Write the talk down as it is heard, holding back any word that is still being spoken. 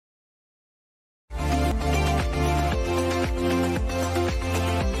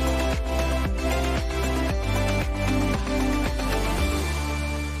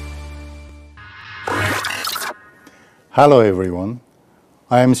Hello everyone,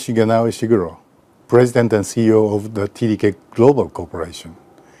 I am Shiguro, President and CEO of the TDK Global Corporation,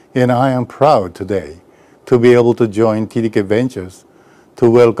 and I am proud today to be able to join TDK Ventures to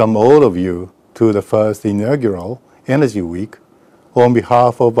welcome all of you to the first inaugural Energy Week on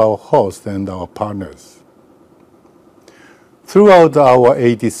behalf of our host and our partners. Throughout our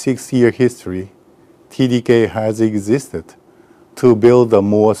 86-year history, TDK has existed to build a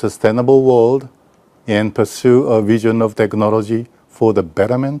more sustainable world and pursue a vision of technology for the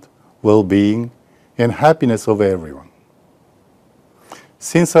betterment, well-being, and happiness of everyone.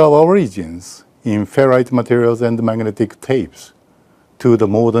 Since our origins in ferrite materials and magnetic tapes to the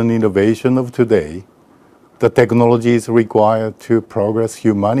modern innovation of today, the technologies required to progress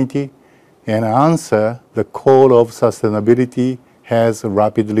humanity and answer the call of sustainability has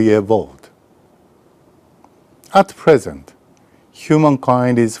rapidly evolved. At present,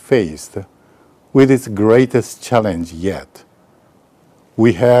 humankind is faced with its greatest challenge yet.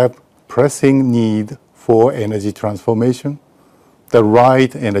 We have pressing need for energy transformation, the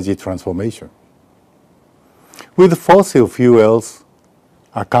right energy transformation. With fossil fuels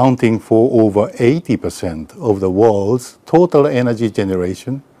accounting for over 80% of the world's total energy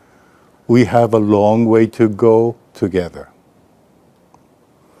generation, we have a long way to go together.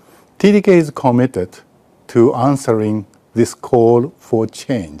 TDK is committed to answering this call for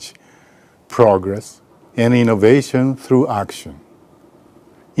change, progress, and innovation through action.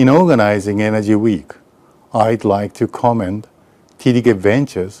 In organizing Energy Week, I'd like to commend TDK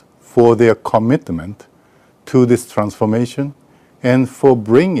Ventures for their commitment to this transformation and for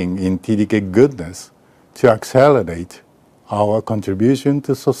bringing in TDK goodness to accelerate our contribution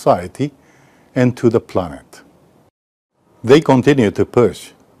to society and to the planet. They continue to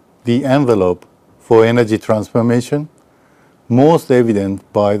push the envelope for energy transformation, most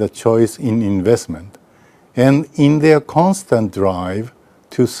evident by the choice in investment and in their constant drive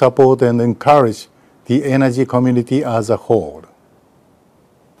to support and encourage the energy community as a whole.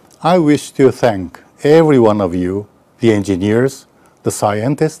 I wish to thank every one of you, the engineers, the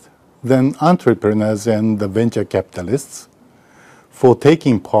scientists, the entrepreneurs, and the venture capitalists, for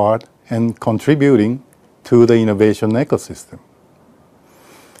taking part and contributing to the innovation ecosystem.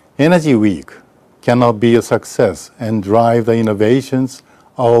 Energy Week cannot be a success and drive the innovations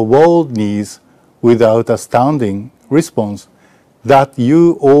our world needs without astounding response that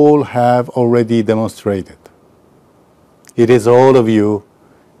you all have already demonstrated. It is all of you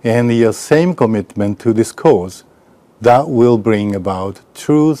and your same commitment to this cause that will bring about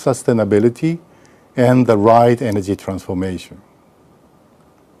true sustainability and the right energy transformation.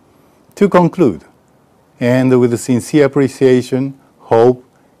 To conclude, and with sincere appreciation, hope,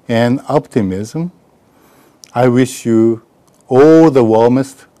 and optimism, I wish you all the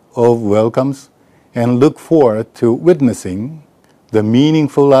warmest of welcomes and look forward to witnessing the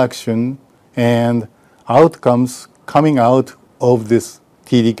meaningful action and outcomes coming out of this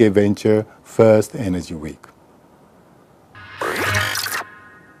TDK Venture First Energy Week.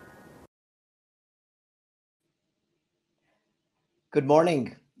 Good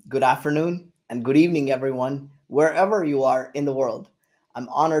morning, good afternoon, and good evening, everyone, wherever you are in the world. I'm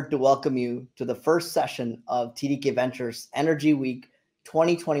honored to welcome you to the first session of TDK Ventures Energy Week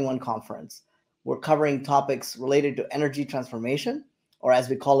 2021 conference. We're covering topics related to energy transformation, or as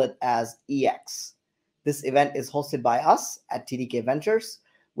we call it as EX. This event is hosted by us at TDK Ventures,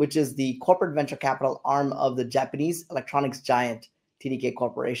 which is the corporate venture capital arm of the Japanese electronics giant TDK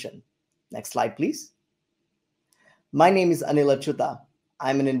Corporation. Next slide, please. My name is Anil Achyuta.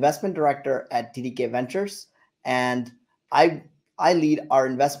 I'm an investment director at TDK Ventures, and I lead our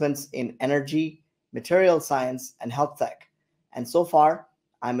investments in energy, material science, and health tech. And so far,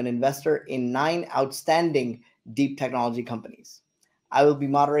 I'm an investor in 9 outstanding deep technology companies. I will be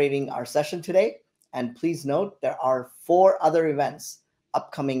moderating our session today, and please note there are 4 other events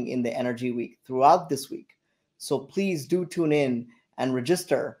upcoming in the Energy Week throughout this week. So please do tune in and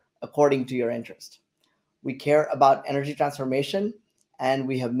register according to your interest. We care about energy transformation, and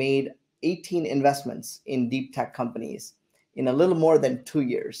we have made 18 investments in deep tech companies in a little more than 2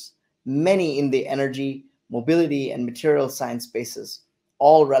 years, many in the energy, mobility, and material science spaces,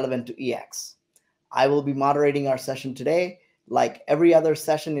 all relevant to EX. I will be moderating our session today. Like every other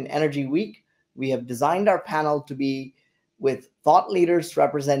session in Energy Week, we have designed our panel to be with thought leaders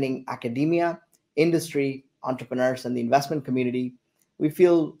representing academia, industry, entrepreneurs, and the investment community. We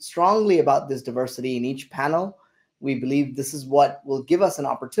feel strongly about this diversity in each panel. We believe this is what will give us an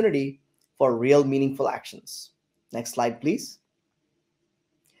opportunity for real meaningful actions. Next slide, please.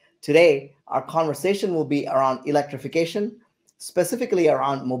 Today, our conversation will be around electrification, specifically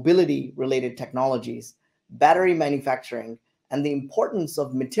around mobility-related technologies battery manufacturing, and the importance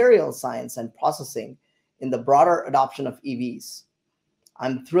of material science and processing in the broader adoption of EVs.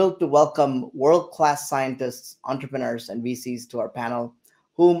 I'm thrilled to welcome world-class scientists, entrepreneurs, and VCs to our panel,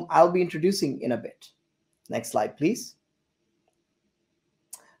 whom I'll be introducing in a bit. Next slide, please.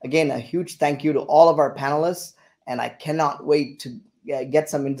 Again, a huge thank you to all of our panelists, and I cannot wait to get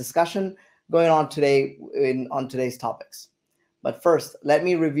some discussion going on today on today's topics. But first, let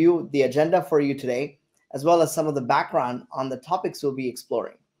me review the agenda for you today, as well as some of the background on the topics we'll be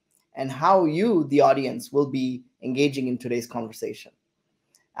exploring, and how you, the audience, will be engaging in today's conversation.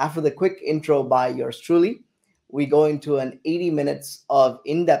 After the quick intro by yours truly, we go into an 80 minutes of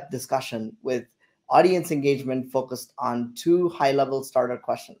in-depth discussion with audience engagement focused on 2 high-level starter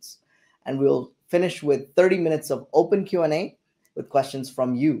questions. And we'll finish with 30 minutes of open Q&A with questions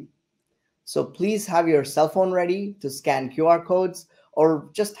from you. So please have your cell phone ready to scan QR codes, or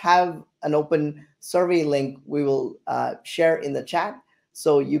just have an open survey link we will share in the chat,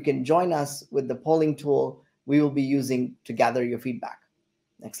 so you can join us with the polling tool we will be using to gather your feedback.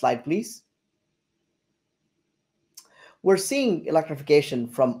 Next slide, please. We're seeing electrification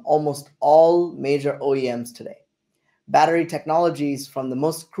from almost all major OEMs today. Battery technologies from the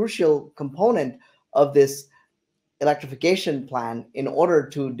most crucial component of this electrification plan in order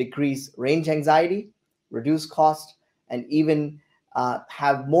to decrease range anxiety, reduce cost, and even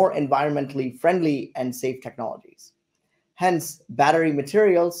have more environmentally friendly and safe technologies. Hence, battery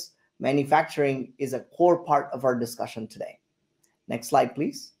materials manufacturing is a core part of our discussion today. Next slide,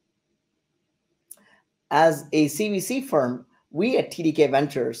 please. As a CVC firm, we at TDK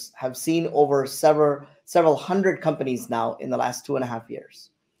Ventures have seen over several hundred companies now in the last 2.5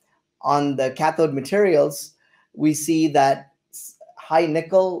 years. On the cathode materials, we see that high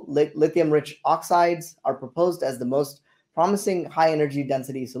nickel, lithium-rich oxides are proposed as the most promising high energy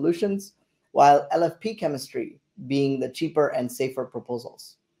density solutions, while LFP chemistry being the cheaper and safer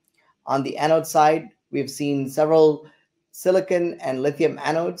proposals. On the anode side, we've seen several silicon and lithium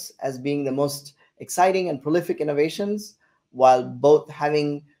anodes as being the most exciting and prolific innovations, while both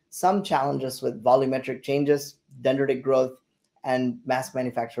having some challenges with volumetric changes, dendritic growth, and mass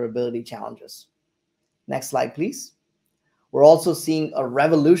manufacturability challenges. Next slide, please. We're also seeing a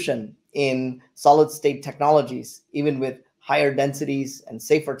revolution in solid-state technologies, even with higher densities and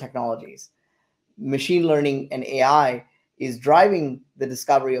safer technologies. Machine learning and AI is driving the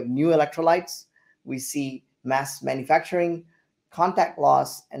discovery of new electrolytes. We see mass manufacturing, contact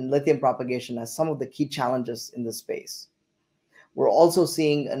loss, and lithium propagation as some of the key challenges in this space. We're also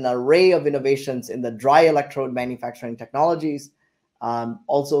seeing an array of innovations in the dry electrode manufacturing technologies,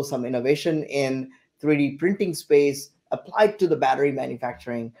 also some innovation in 3D printing space applied to the battery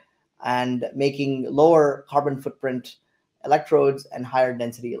manufacturing and making lower carbon footprint electrodes and higher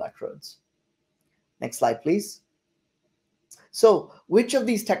density electrodes. Next slide, please. So, which of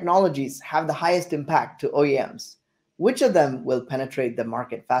these technologies have the highest impact to OEMs? Which of them will penetrate the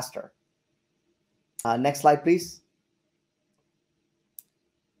market faster? Next slide, please.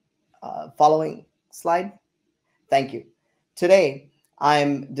 Following slide. Thank you. Today,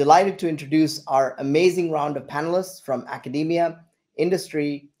 I'm delighted to introduce our amazing round of panelists from academia,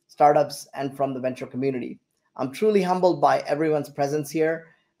 industry, startups, and from the venture community. I'm truly humbled by everyone's presence here,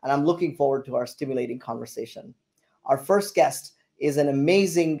 and I'm looking forward to our stimulating conversation. Our first guest is an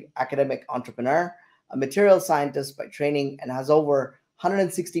amazing academic entrepreneur, a material scientist by training, and has over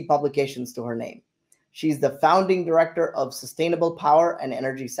 160 publications to her name. She's the founding director of Sustainable Power and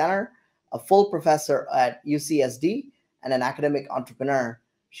Energy Center, a full professor at UCSD, and an academic entrepreneur.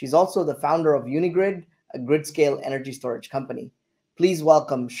 She's also the founder of Unigrid, a grid-scale energy storage company. Please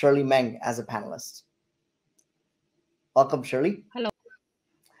welcome Shirley Meng as a panelist. Welcome, Shirley. Hello.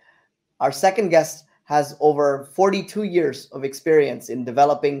 Our second guest has over 42 years of experience in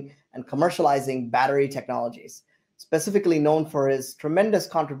developing and commercializing battery technologies, specifically known for his tremendous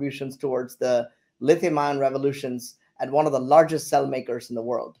contributions towards the lithium-ion revolutions at one of the largest cell makers in the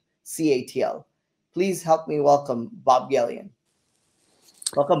world, CATL. Please help me welcome Bob Galyen.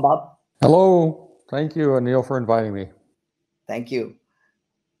 Welcome, Bob. Hello. Thank you, Anil, for inviting me. Thank you.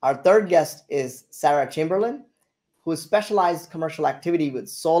 Our third guest is Sara Chamberlain, who has specialized commercial activity with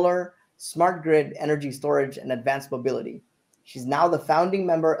solar, smart grid, energy storage, and advanced mobility. She's now the founding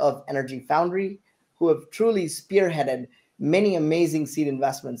member of Energy Foundry, who have truly spearheaded many amazing seed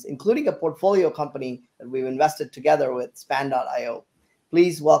investments, including a portfolio company that we've invested together with Span.io.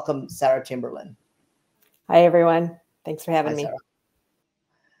 Please welcome Sara Chamberlain. Hi, everyone. Thanks for having me. Sarah.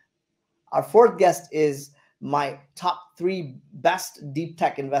 Our fourth guest is my top 3 best deep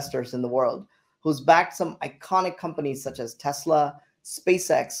tech investors in the world, who's backed some iconic companies such as Tesla,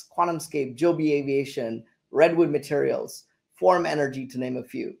 SpaceX, QuantumScape, Joby Aviation, Redwood Materials, Form Energy, to name a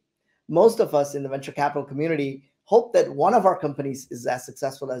few. Most of us in the venture capital community hope that one of our companies is as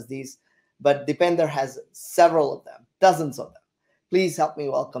successful as these, but Dipender has several of them, dozens of them. Please help me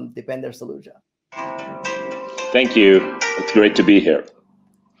welcome Dipender Saluja. Thank you. It's great to be here.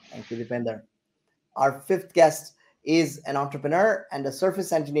 Thank you, Dipender. Our fifth guest is an entrepreneur and a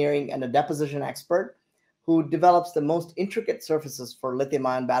surface engineering and a deposition expert who develops the most intricate surfaces for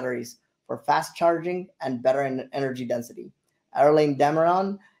lithium-ion batteries for fast charging and better energy density. Arrelaine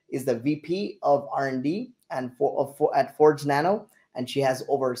Dameron is the VP of R&D and at Forge Nano, and she has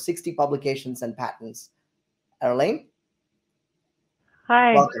over 60 publications and patents. Arrelaine?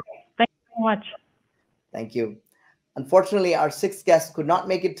 Hi. Welcome. Thank you so much. Thank you. Unfortunately, our sixth guest could not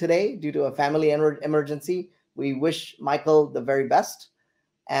make it today due to a family emergency. We wish Michael the very best.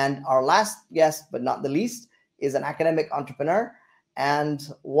 And our last guest, but not the least, is an academic entrepreneur and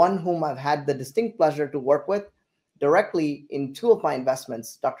one whom I've had the distinct pleasure to work with directly in two of my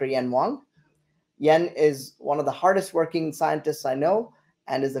investments, Dr. Wang. Yen is one of the hardest working scientists I know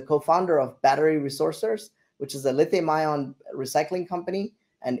and is the co-founder of Battery Resourcers, which is a lithium-ion recycling company,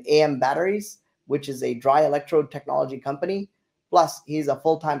 and AM Batteries, which is a dry electrode technology company. Plus, he's a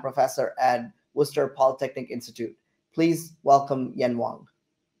full-time professor at Worcester Polytechnic Institute. Please welcome Yen Wang.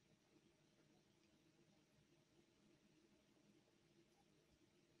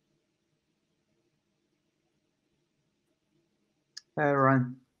 Hi,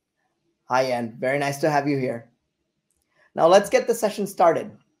 everyone. Hi, Yen. Very nice to have you here. Now, let's get the session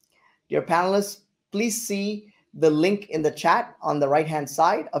started. Dear panelists, please see the link in the chat on the right-hand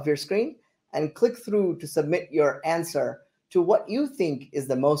side of your screen and click through to submit your answer to what you think is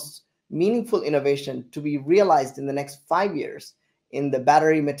the most meaningful innovation to be realized in the next 5 years in the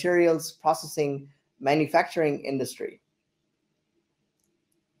battery materials processing manufacturing industry.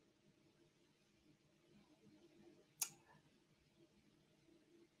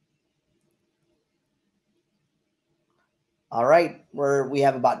 All right, we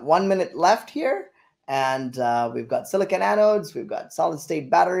have about 1 minute left here, and we've got silicon anodes, we've got solid state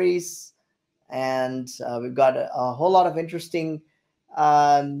batteries, and we've got a whole lot of interesting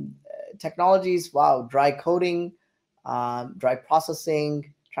technologies. Wow, dry coating, dry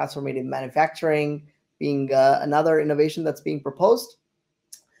processing, transformative manufacturing being another innovation that's being proposed.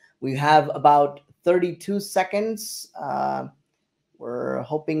 We have about 32 seconds. We're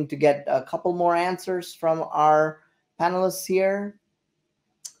hoping to get a couple more answers from our panelists here.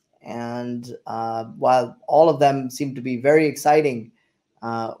 And while all of them seem to be very exciting,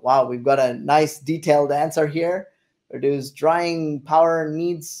 wow, we've got a nice detailed answer here. Reduce drying power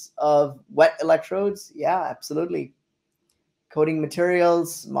needs of wet electrodes. Yeah, absolutely. Coating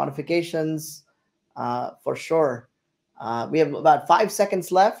materials, modifications, for sure. We have about 5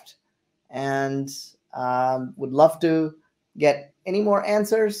 seconds left and would love to get any more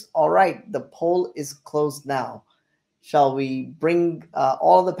answers. All right, the poll is closed now. Shall we bring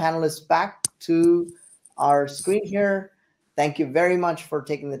all of the panelists back to our screen here? Thank you very much for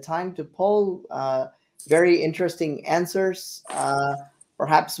taking the time to poll. Very interesting answers.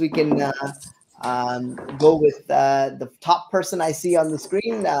 Perhaps we can go with the top person I see on the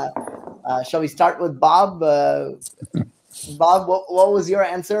screen. Shall we start with Bob? Bob, what was your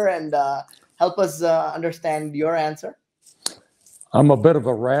answer? And help us understand your answer. I'm a bit of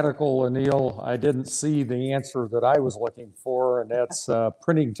a radical, Anil. I didn't see the answer that I was looking for, and that's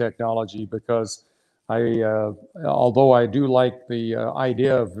printing technology, because although I do like the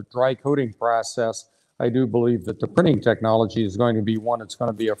idea of the dry coating process, I do believe that the printing technology is going to be one that's going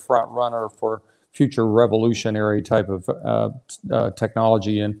to be a front runner for future revolutionary type of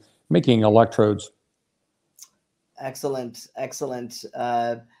technology in making electrodes. Excellent, excellent.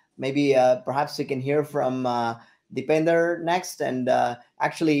 Maybe perhaps we can hear from Dipender next. And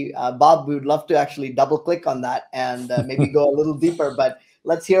actually, Bob, we would love to actually double click on that and maybe go a little deeper, but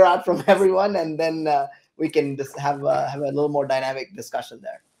let's hear out from everyone, and then we can just have a little more dynamic discussion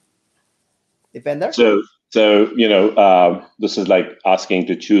there. Dipender? So this is like asking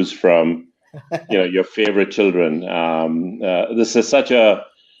to choose from, your favorite children. This is such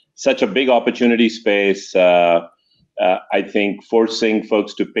a big opportunity space. I think forcing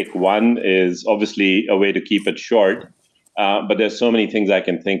folks to pick one is obviously a way to keep it short, but there's so many things I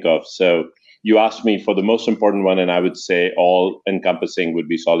can think of. So you asked me for the most important one, and I would say all encompassing would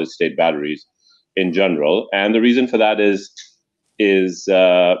be solid state batteries in general. And the reason for that is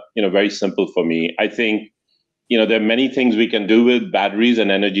very simple for me. I think, there are many things we can do with batteries and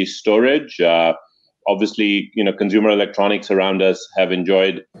energy storage. Obviously, consumer electronics around us have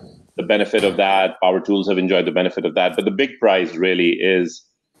enjoyed the benefit of that. Power tools have enjoyed the benefit of that. But the big prize really is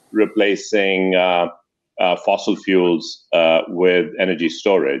replacing fossil fuels with energy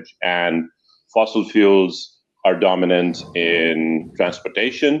storage. And fossil fuels are dominant in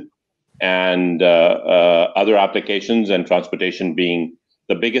transportation and other applications, and transportation being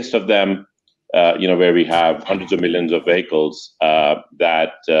the biggest of them, where we have hundreds of millions of vehicles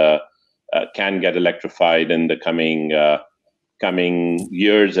that can get electrified in the coming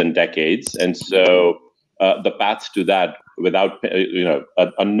years and decades. And so the path to that, without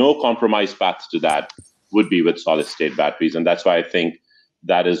a no compromise path to that, would be with solid state batteries. And that's why I think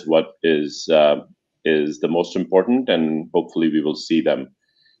that is what is the most important, and hopefully we will see them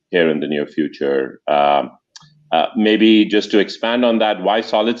here in the near future. Maybe just to expand on that, why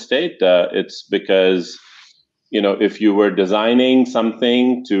solid state? It's because, if you were designing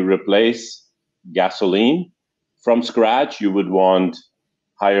something to replace gasoline from scratch, you would want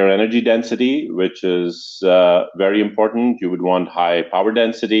higher energy density, which is very important. You would want high power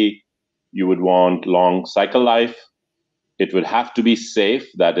density. You would want long cycle life. It would have to be safe.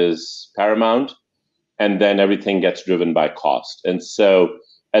 That is paramount. And then everything gets driven by cost. And so,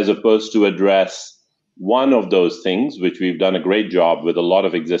 as opposed to address one of those things, which we've done a great job with a lot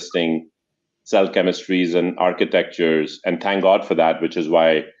of existing cell chemistries and architectures, and thank God for that, which is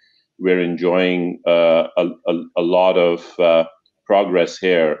why we're enjoying a lot of progress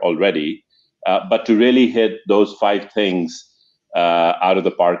here already. But to really hit those 5 things out of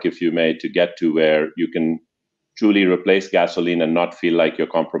the park, if you may, to get to where you can truly replace gasoline and not feel like you're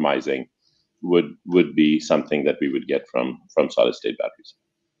compromising, would be something that we would get from solid state batteries.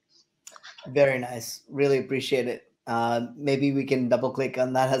 Very nice. Really appreciate it. Maybe we can double click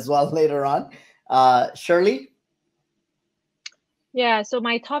on that as well later on. Shirley? Yeah, so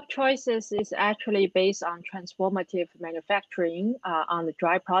my top choices is actually based on transformative manufacturing on the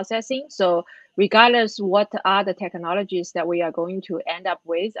dry processing. So regardless what are the technologies that we are going to end up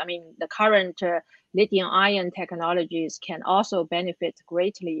with, I mean, the current lithium ion technologies can also benefit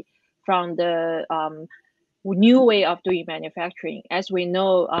greatly from the new way of doing manufacturing. As we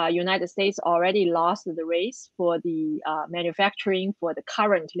know, United States already lost the race for the manufacturing for the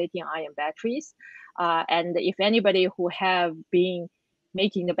current lithium ion batteries. And if anybody who have been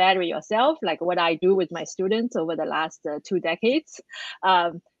making the battery yourself, like what I do with my students over the last 2 decades,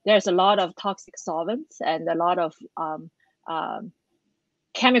 there's a lot of toxic solvents and a lot of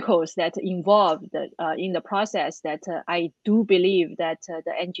chemicals that involved in the process that I do believe that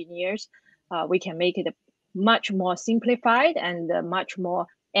the engineers, we can make it much more simplified and much more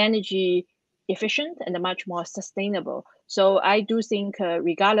energy efficient and much more sustainable. So I do think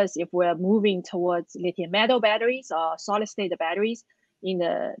regardless if we're moving towards lithium metal batteries or solid state batteries in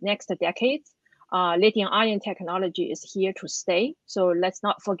the next decades, lithium ion technology is here to stay. So let's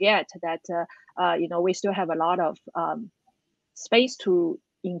not forget that we still have a lot of space to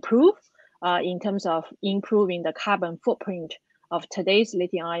improve in terms of improving the carbon footprint of today's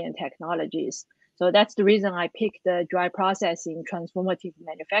lithium ion technologies. So that's the reason I picked the dry processing transformative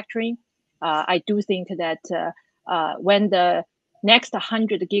manufacturing. I do think that when the next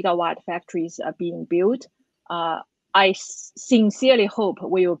 100 gigawatt factories are being built, I sincerely hope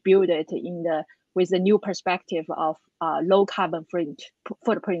we will build it with the new perspective of low carbon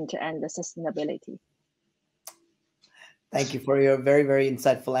footprint and sustainability. Thank you for your very, very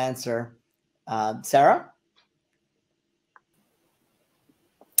insightful answer. Sara?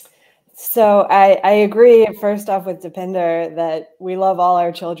 So I agree, first off, with Dipender that we love all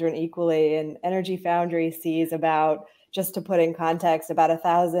our children equally, and Energy Foundry sees about, just to put in context, about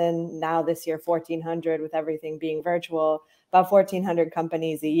 1,000, now this year 1,400 with everything being virtual, about 1,400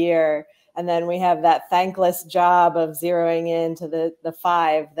 companies a year. And then we have that thankless job of zeroing into the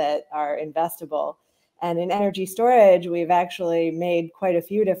 5 that are investable. And in energy storage, we've actually made quite a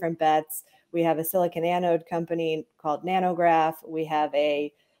few different bets. We have a silicon anode company called Nanograph. We have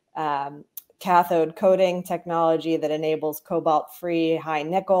a cathode coating technology that enables cobalt-free high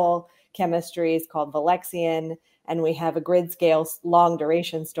nickel chemistries called Valexian. And we have a grid scale long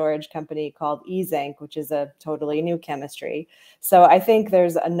duration storage company called eZinc, which is a totally new chemistry. So I think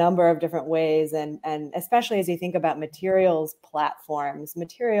there's a number of different ways, and especially as you think about materials platforms,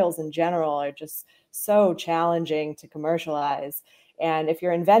 materials in general are just so challenging to commercialize. And if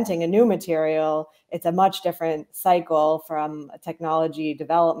you're inventing a new material, it's a much different cycle from technology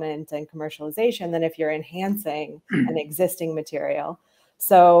development and commercialization than if you're enhancing an existing material.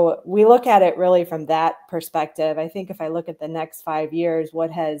 So we look at it really from that perspective. I think if I look at the next 5 years,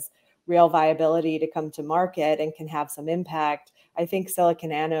 what has real viability to come to market and can have some impact, I think silicon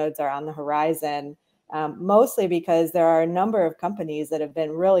anodes are on the horizon, mostly because there are a number of companies that have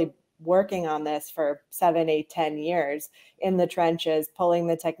been really working on this for 7, 8, 10 years in the trenches, pulling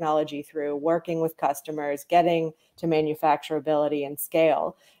the technology through, working with customers, getting to manufacturability and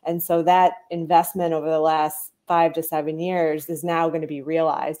scale. And so that investment over the last 5 to 7 years is now going to be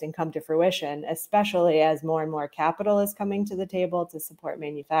realized and come to fruition, especially as more and more capital is coming to the table to support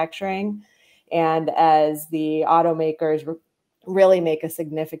manufacturing. And as the automakers really make a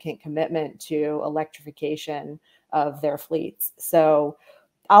significant commitment to electrification of their fleets. So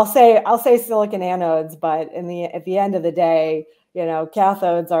I'll say silicon anodes, but at the end of the day, you know,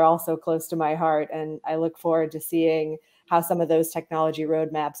 cathodes are also close to my heart, and I look forward to seeing how some of those technology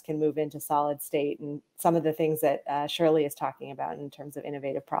roadmaps can move into solid state and some of the things that Shirley is talking about in terms of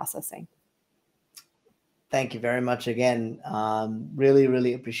innovative processing. Thank you very much again. Really,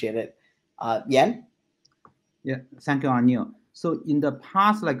 really appreciate it. Yan? Yeah, thank you, Anil. So in the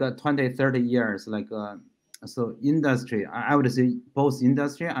past, like 20, 30 years, like so industry, I would say both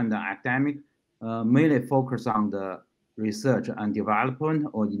industry and the academic mainly focus on the research and development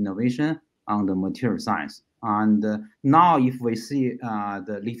or innovation on the material science. And now if we see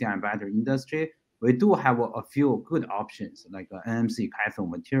the lithium battery industry, we do have a few good options like NMC cathode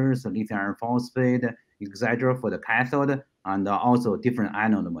materials, lithium iron phosphate, etc. for the cathode, and also different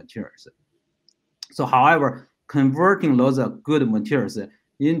anode materials. So however, converting those good materials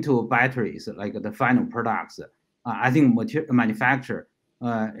into batteries, like the final products, I think manufacture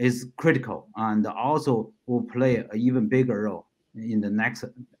is critical and also will play an even bigger role in the next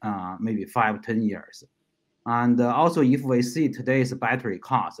maybe 5, 10 years. And also, if we see today's battery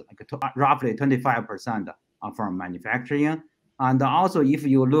cost, like roughly 25% from manufacturing, and also if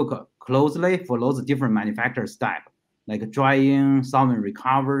you look closely for those different manufacturer steps, like drying, solvent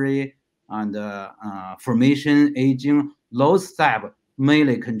recovery, and formation, aging, those steps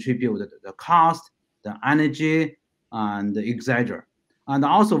mainly contribute to the cost, the energy, and etc. And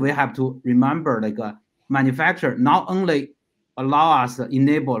also we have to remember, like manufacturer not only allow us to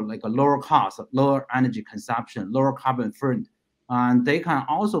enable like a lower cost, lower energy consumption, lower carbon footprint, and they can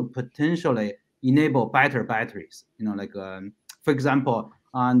also potentially enable better batteries. You know, like for example,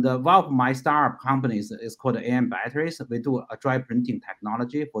 and one of my startup companies is called AM Batteries. We do a dry printing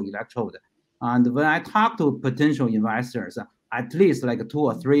technology for electrode. And when I talk to potential investors, at least like 2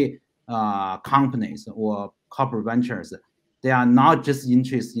 or 3 companies or corporate ventures, they are not just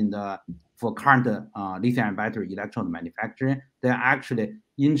interested in the for current lithium battery electrode manufacturing. They're actually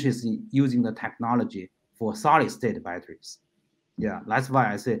interested in using the technology for solid state batteries. Yeah, that's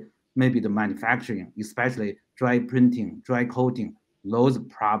why I say maybe the manufacturing, especially dry printing, dry coating, those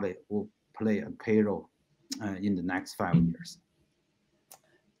probably will play a key role in the next 5 years.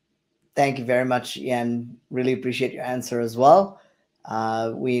 Thank you very much, Yan. Really appreciate your answer as well.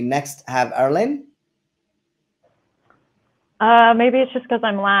 We next have Arrelaine. Maybe it's just because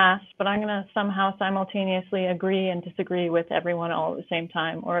I'm last, but I'm going to somehow simultaneously agree and disagree with everyone all at the same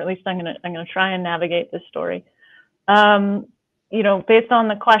time, or at least I'm going to try and navigate this story. You know, based on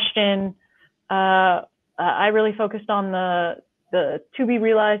the question, I really focused on the to be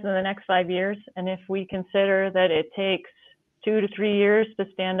realized in the next 5 years, and if we consider that it takes 2 to 3 years to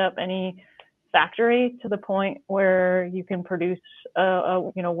stand up any factory to the point where you can produce a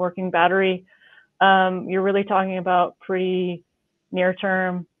working battery. You're really talking about pretty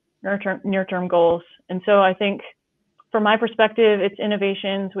near-term goals. And so I think from my perspective, it's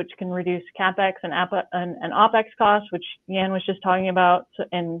innovations which can reduce CapEx and OpEx costs, which Yan was just talking about,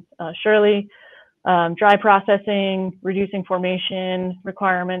 and Shirley, dry processing, reducing formation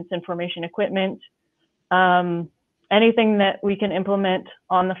requirements and formation equipment, anything that we can implement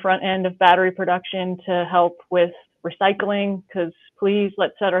on the front end of battery production to help with recycling, because please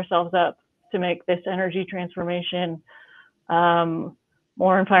let's set ourselves up to make this energy transformation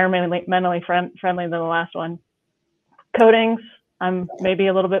more environmentally friendly than the last one. Coatings, I'm maybe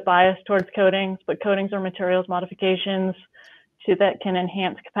a little bit biased towards coatings, but coatings are materials modifications that can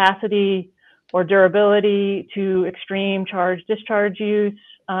enhance capacity or durability to extreme charge-discharge use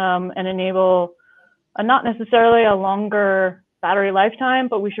and enable not necessarily a longer battery lifetime,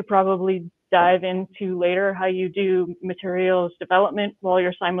 but we should probably dive into later how you do materials development while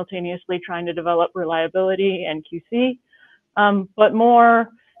you're simultaneously trying to develop reliability and QC, but more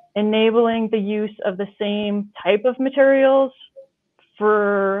enabling the use of the same type of materials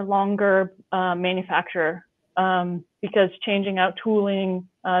for longer manufacture, because changing out tooling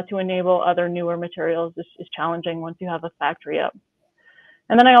to enable other newer materials is challenging once you have a factory up.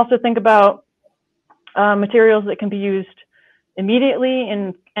 And then I also think about materials that can be used immediately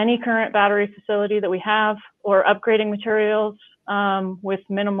in any current battery facility that we have, or upgrading materials with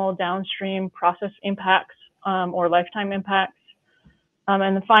minimal downstream process impacts or lifetime impacts.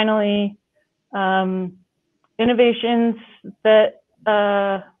 And then finally, innovations that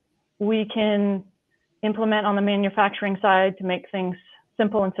we can implement on the manufacturing side to make things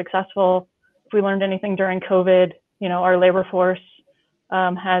simple and successful. If we learned anything during COVID, you know, our labor force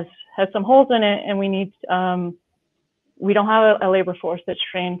has some holes in it, and we don't have a labor force that's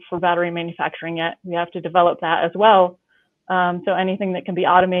trained for battery manufacturing yet. We have to develop that as well. So anything that can be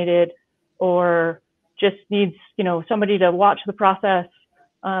automated or just needs, you know, somebody to watch the process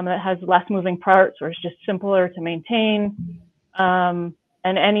that has less moving parts or is just simpler to maintain, and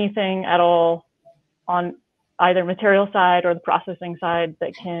anything at all on either material side or the processing side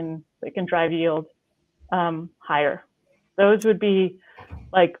that can drive yield higher. Those would be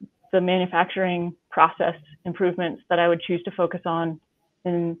like the manufacturing process improvements that I would choose to focus on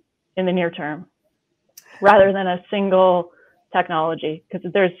in the near term, rather than a single technology,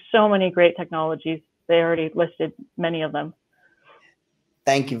 because there's so many great technologies. They already listed many of them.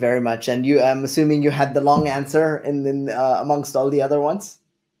 Thank you very much. And I'm assuming you had the long answer in amongst all the other ones?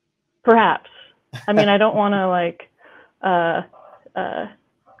 Perhaps. I mean, I don't want to like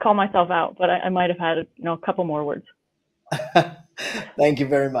call myself out, but I might have had a couple more words. Thank you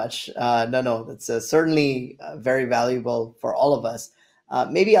very much. No, that's certainly very valuable for all of us.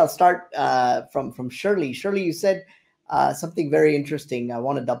 Maybe I'll start from Shirley. Shirley, you said something very interesting. I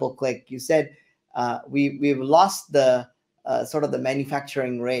want to double click. You said we've lost the sort of the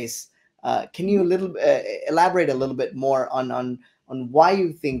manufacturing race. Can you elaborate a little bit more on why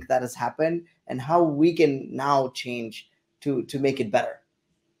you think that has happened and how we can now change to make it better?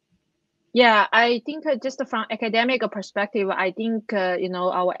 Yeah, I think just from academic perspective, I think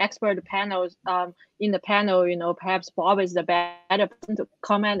our expert panels in the panel, perhaps Bob is the better person to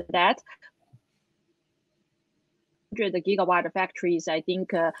comment that. The gigawatt factories, I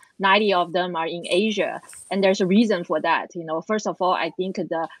think 90 of them are in Asia, and there's a reason for that. First of all, I think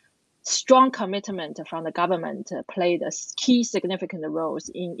the strong commitment from the government played a key significant roles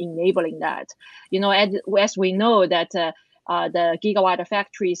in enabling that. As we know that the gigawatt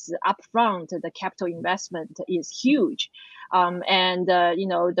factories upfront, the capital investment is huge, and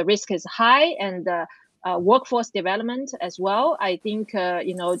the risk is high, and workforce development as well. I think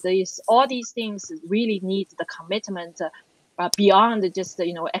all these things really need the commitment beyond just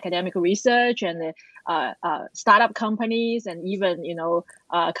academic research and startup companies, and even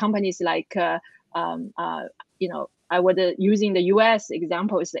companies like I would using the U.S.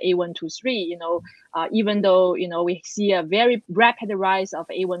 example is the A123. Even though we see a very rapid rise of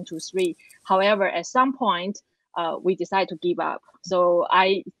A123, however, at some point we decide to give up. So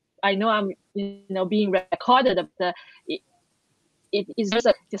I know I'm being recorded, but it is just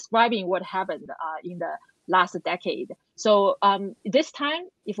describing what happened in the last decade. So this time,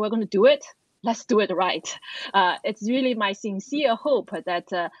 if we're going to do it, let's do it right. It's really my sincere hope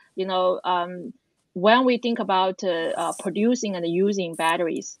that when we think about producing and using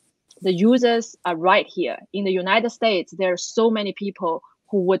batteries, the users are right here. In the United States, there are so many people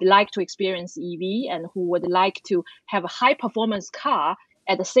who would like to experience EV and who would like to have a high performance car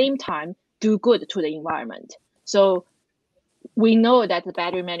at the same time do good to the environment. So we know that the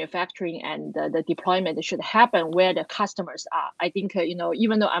battery manufacturing and the deployment should happen where the customers are. I think,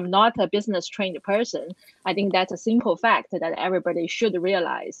 even though I'm not a business trained person, I think that's a simple fact that everybody should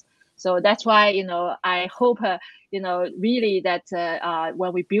realize. So that's why, I hope, really that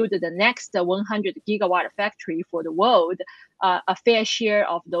when we build the next 100 gigawatt factory for the world, a fair share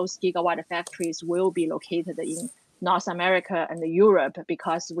of those gigawatt factories will be located in North America and Europe,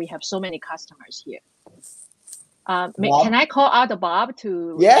 because we have so many customers here. Can I call out Bob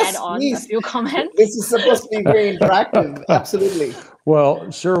to add on please. A few comments? This is supposed to be very interactive. Absolutely.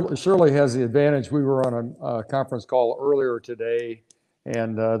 Well, Shirley has the advantage. We were on a conference call earlier today,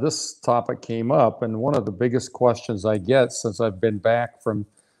 and this topic came up. And one of the biggest questions I get since I've been back from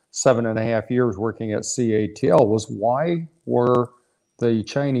 7.5 years working at CATL was, why were the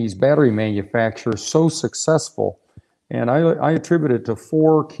Chinese battery manufacturers so successful? And I attribute it to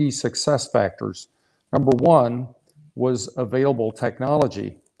 4 key success factors. Number one was available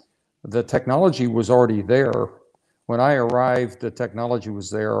technology. The technology was already there. When I arrived, the technology was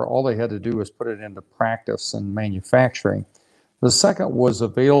there. All they had to do was put it into practice and manufacturing. The second was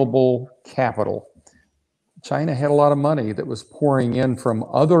available capital. China had a lot of money that was pouring in from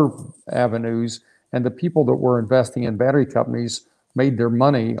other avenues, and the people that were investing in battery companies made their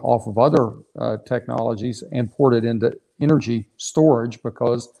money off of other technologies and poured it into energy storage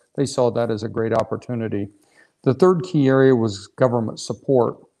because they saw that as a great opportunity. The third key area was government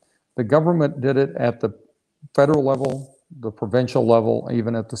support. The government did it at the federal level, the provincial level,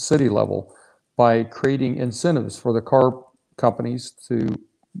 even at the city level, by creating incentives for the car companies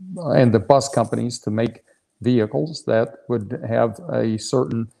and the bus companies to make vehicles that would have a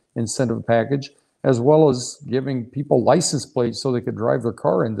certain incentive package, as well as giving people license plates so they could drive their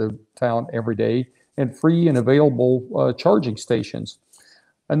car into town every day, and free and available charging stations.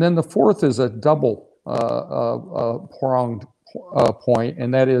 And then the fourth is a double pronged point,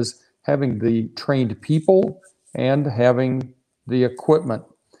 and that is having the trained people and having the equipment.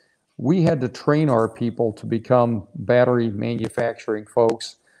 We had to train our people to become battery manufacturing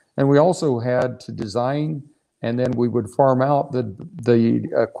folks, and we also had to design, and then we would farm out the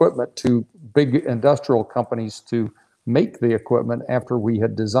equipment to big industrial companies to make the equipment after we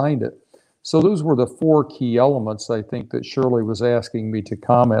had designed it. So those were the four key elements, I think, that Shirley was asking me to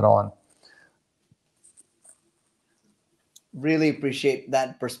comment on. Really appreciate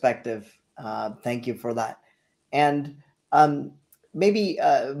that perspective. Thank you for that. And maybe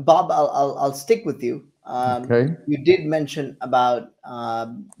Bob, I'll stick with you. Okay. You did mention about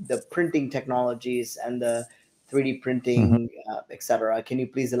the printing technologies and the 3D printing, etc. Can you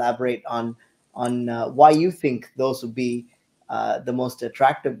please elaborate on why you think those would be the most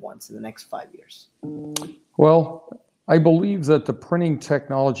attractive ones in the next 5 years? Well, I believe that the printing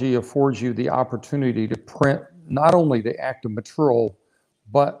technology affords you the opportunity to print not only the active material,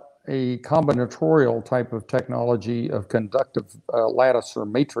 but a combinatorial type of technology of conductive lattice or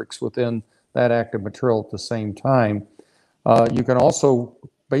matrix within that active material at the same time. You can also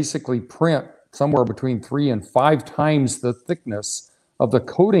basically print somewhere between 3 and 5 times the thickness of the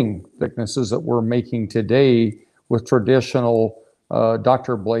coating thicknesses that we're making today with traditional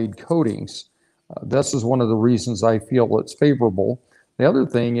Dr. Blade coatings. This is one of the reasons I feel it's favorable. The other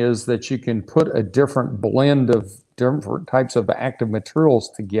thing is that you can put a different blend of different types of active materials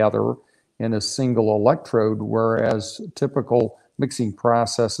together in a single electrode, whereas typical mixing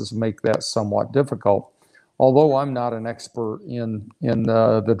processes make that somewhat difficult. Although I'm not an expert in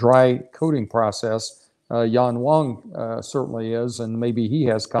the dry coating process, Wang certainly is, and maybe he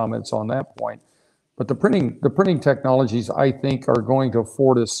has comments on that point. But the printing technologies, I think, are going to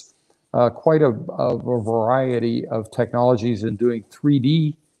afford us quite a variety of technologies in doing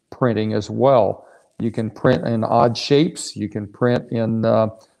 3D printing as well. You can print in odd shapes, you can print in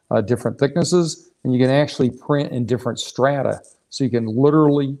different thicknesses, and you can actually print in different strata. So you can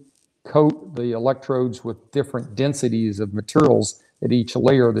literally coat the electrodes with different densities of materials at each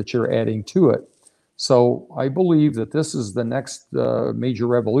layer that you're adding to it. So I believe that this is the next major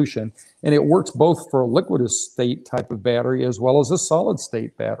revolution, and it works both for a liquidous state type of battery as well as a solid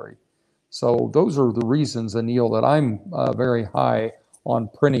state battery. So those are the reasons, Anil, that I'm very high on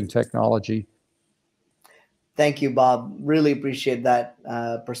printing technology. Thank you, Bob. Really appreciate that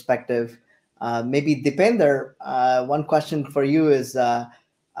perspective. Maybe Dipender, one question for you is,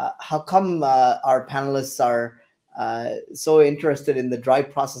 how come our panelists are so interested in the dry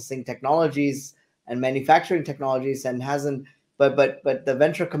processing technologies and manufacturing technologies, and but the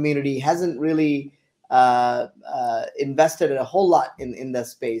venture community hasn't really invested a whole lot in that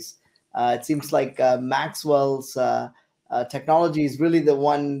space? It seems like Maxwell's technology is really the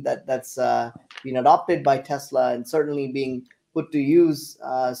one that's been adopted by Tesla and certainly being put to use.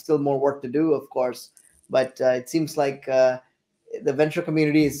 Still more work to do, of course, but it seems like the venture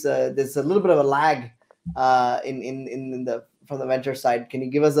community is there's a little bit of a lag from the venture side. Can you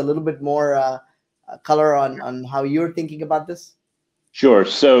give us a little bit more color on how you're thinking about this? Sure.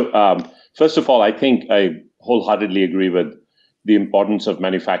 So first of all, I think I wholeheartedly agree with the importance of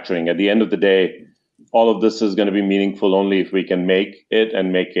manufacturing. At the end of the day, all of this is going to be meaningful only if we can make it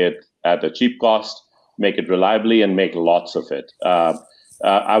and make it at a cheap cost, make it reliably, and make lots of it.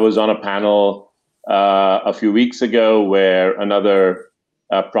 I was on a panel a few weeks ago where another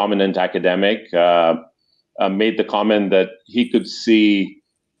prominent academic made the comment that he could see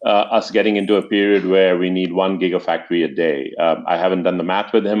us getting into a period where we need 1 gigafactory a day. I haven't done the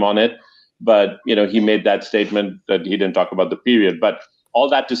math with him on it, but he made that statement that he didn't talk about the period. But all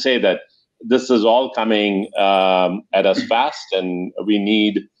that to say that this is all coming at us fast, and we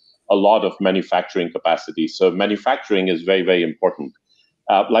need a lot of manufacturing capacity. So manufacturing is very, very important.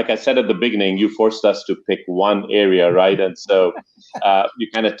 Like I said at the beginning, you forced us to pick one area, right? And so you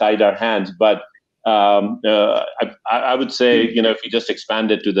kind of tied our hands. But I would say, if you just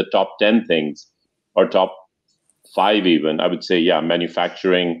expand it to the top 10 things or top 5 even, I would say, yeah,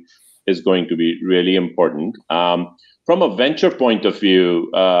 manufacturing is going to be really important. From a venture point of view,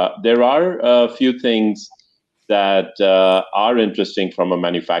 there are a few things that are interesting from a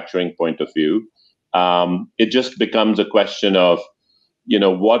manufacturing point of view. It just becomes a question of,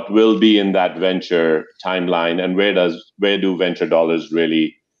 what will be in that venture timeline, and where do venture dollars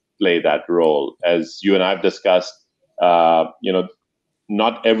really play that role? As you and I have discussed,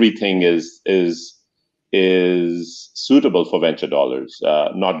 not everything is suitable for venture dollars.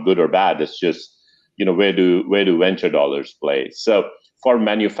 Not good or bad. It's just, where do venture dollars play? So for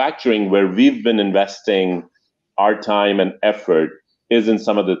manufacturing, where we've been investing our time and effort is in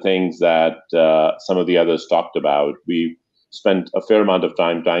some of the things that some of the others talked about. We spent a fair amount of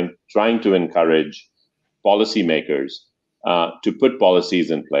time trying to encourage policymakers to put policies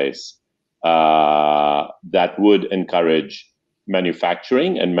in place that would encourage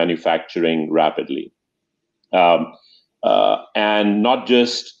manufacturing and manufacturing rapidly. And not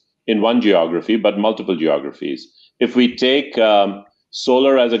just in one geography, but multiple geographies. If we take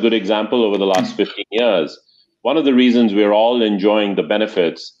solar as a good example over the last 15 years, one of the reasons we're all enjoying the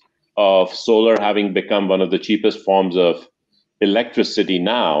benefits of solar having become one of the cheapest forms of electricity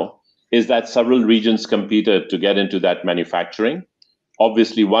now is that several regions competed to get into that manufacturing.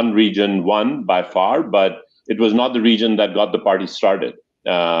 Obviously, one region won by far, but it was not the region that got the party started.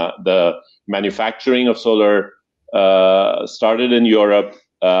 The manufacturing of solar started in Europe,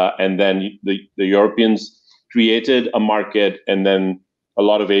 and then the Europeans created a market, and then a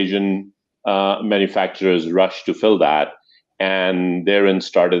lot of Asian manufacturers rushed to fill that, and therein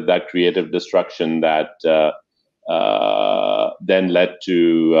started that creative destruction that then led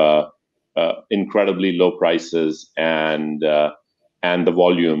to incredibly low prices and the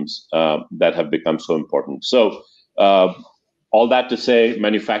volumes that have become so important. So all that to say,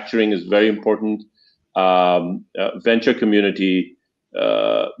 manufacturing is very important. Venture community,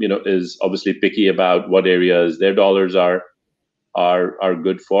 is obviously picky about what areas their dollars are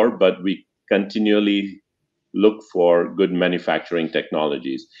good for, but we continually look for good manufacturing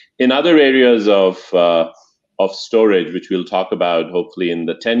technologies. In other areas of storage, which we'll talk about hopefully in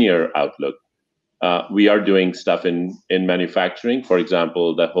the 10-year outlook, we are doing stuff in manufacturing. For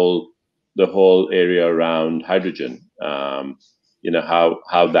example, the whole area around hydrogen, how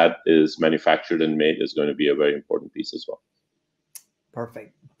that is manufactured and made is going to be a very important piece as well.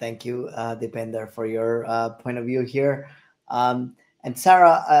 Perfect. Thank you, Dipender, for your point of view here. And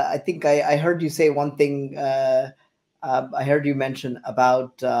Sara, I think I heard you say one thing. I heard you mention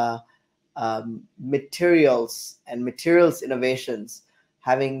about materials and materials innovations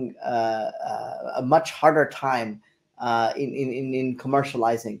having a much harder time in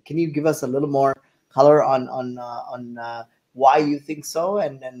commercializing. Can you give us a little more color on why you think so,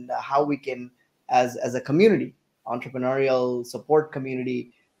 and how we can, as a community, entrepreneurial support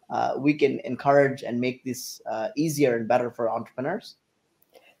community, we can encourage and make this easier and better for entrepreneurs?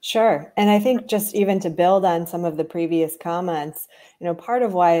 Sure. And I think just even to build on some of the previous comments, part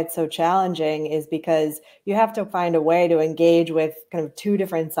of why it's so challenging is because you have to find a way to engage with kind of two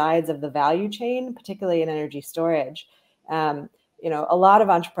different sides of the value chain, particularly in energy storage. A lot of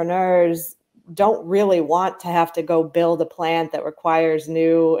entrepreneurs don't really want to have to go build a plant that requires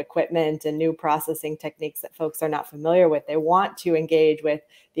new equipment and new processing techniques that folks are not familiar with. They want to engage with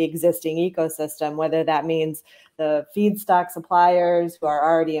the existing ecosystem, whether that means the feedstock suppliers who are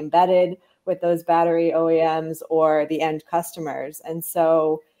already embedded with those battery OEMs or the end customers. And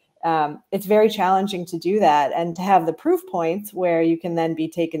so it's very challenging to do that and to have the proof points where you can then be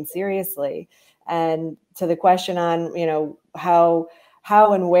taken seriously. And to the question on,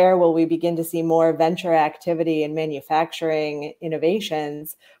 how and where will we begin to see more venture activity in manufacturing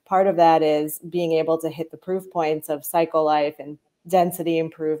innovations? Part of that is being able to hit the proof points of cycle life and density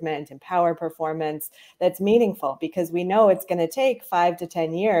improvement and power performance that's meaningful, because we know it's going to take 5 to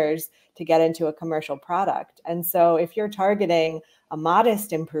 10 years to get into a commercial product. And so if you're targeting a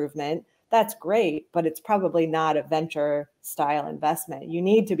modest improvement, that's great, but it's probably not a venture style investment. You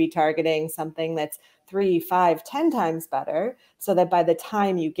need to be targeting something that's 3, 5, 10 times better, so that by the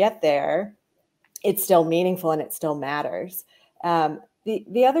time you get there, it's still meaningful and it still matters.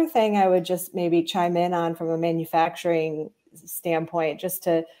 The other thing I would just maybe chime in on from a manufacturing standpoint, just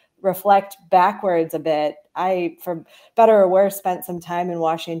to reflect backwards a bit, I, for better or worse, spent some time in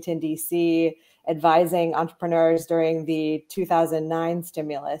Washington, D.C. advising entrepreneurs during the 2009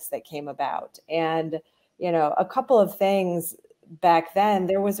 stimulus that came about. And, a couple of things back then,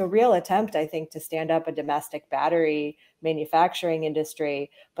 there was a real attempt, I think, to stand up a domestic battery manufacturing industry.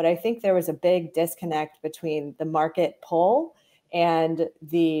 But I think there was a big disconnect between the market pull and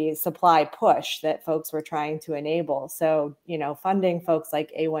the supply push that folks were trying to enable. So, funding folks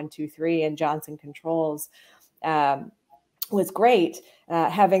like A123 and Johnson Controls was great.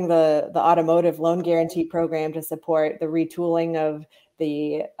 Having the automotive loan guarantee program to support the retooling of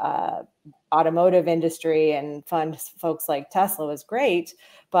the automotive industry and fund folks like Tesla was great.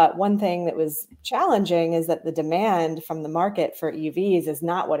 But one thing that was challenging is that the demand from the market for EVs is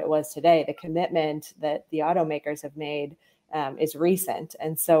not what it was today. The commitment that the automakers have made is recent.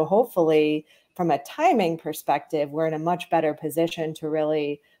 And so hopefully from a timing perspective, we're in a much better position to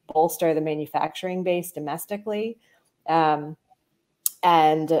really bolster the manufacturing base domestically and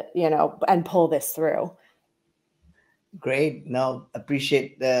pull this through. Great. No,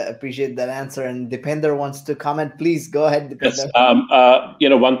 appreciate that answer. And Dipender wants to comment. Please go ahead, Dipender.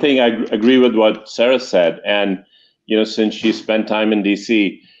 Yes. One thing, I agree with what Sara said. And, since she spent time in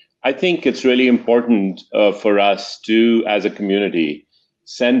DC, I think it's really important for us to, as a community,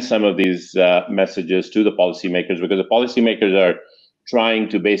 send some of these messages to the policymakers, because the policymakers are trying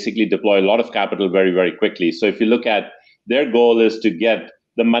to basically deploy a lot of capital very, very quickly. So if you look at their goal is to get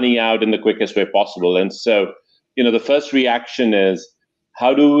the money out in the quickest way possible. And so, the first reaction is,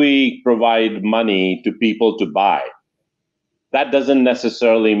 how do we provide money to people to buy? That doesn't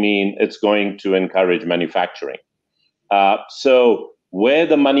necessarily mean it's going to encourage manufacturing. So where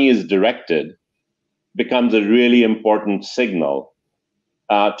the money is directed becomes a really important signal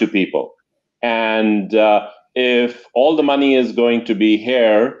to people. And if all the money is going to be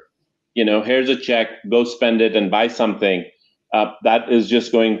here, here's a check, go spend it and buy something, that is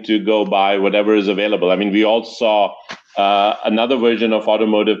just going to go by whatever is available. I mean, we all saw another version of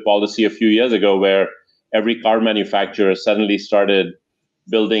automotive policy a few years ago where every car manufacturer suddenly started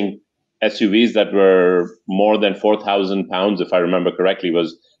building SUVs that were more than 4,000 pounds, if I remember correctly,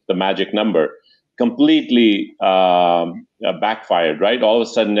 was the magic number. Completely backfired, right? All of a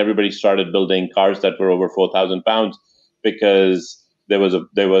sudden, everybody started building cars that were over 4,000 pounds because there was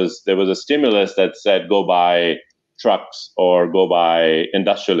a stimulus that said go buy trucks or go buy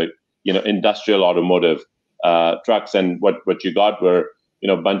industrial automotive trucks, and what you got were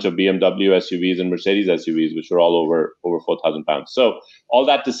a bunch of BMW SUVs and Mercedes SUVs, which were all over 4,000 pounds. So all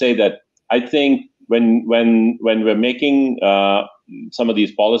that to say that I think when we're making some of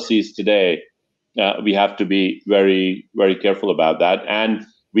these policies today, we have to be very, very careful about that. And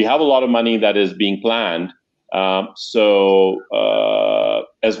we have a lot of money that is being planned. So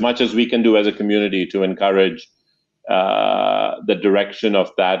as much as we can do as a community to encourage the direction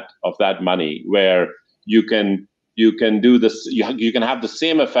of that money, where you can do this, you can have the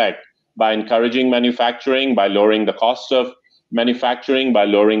same effect by encouraging manufacturing, by lowering the cost of manufacturing, by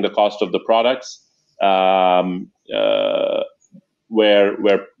lowering the cost of the products,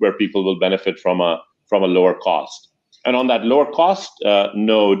 where people will benefit from a lower cost. And on that lower cost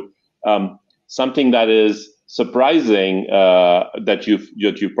node, something that is surprising that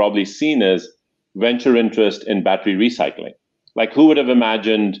you've probably seen is venture interest in battery recycling. Like, who would have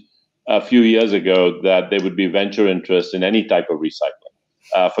imagined a few years ago that there would be venture interest in any type of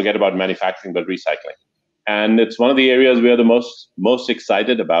recycling? Forget about manufacturing, but recycling. And it's one of the areas we are the most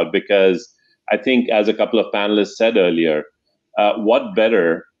excited about, because I think, as a couple of panelists said earlier, what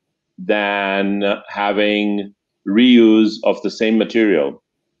better than having reuse of the same material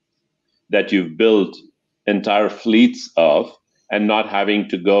that you've built entire fleets of and not having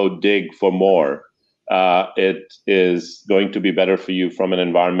to go dig for more. It is going to be better for you from an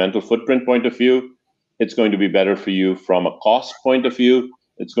environmental footprint point of view. It's going to be better for you from a cost point of view.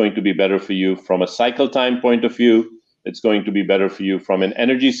 It's going to be better for you from a cycle time point of view. It's going to be better for you from an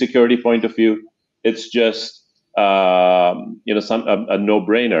energy security point of view. It's just a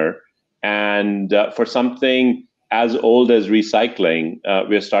no-brainer. And for something as old as recycling,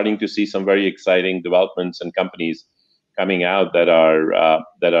 we're starting to see some very exciting developments and companies coming out that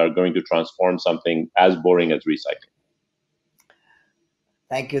are going to transform something as boring as recycling.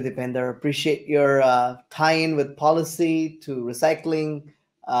 Thank you, Dipender. Appreciate your tie-in with policy to recycling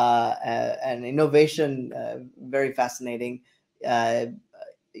and innovation. Very fascinating.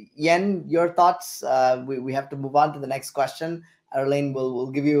 Yen, your thoughts? We have to move on to the next question. Arrelaine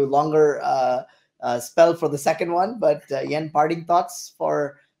will give you a longer spell for the second one, but Yen, parting thoughts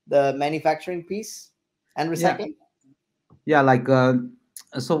for the manufacturing piece and recycling? Yeah, like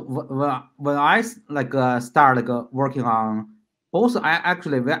so when I start working on both, I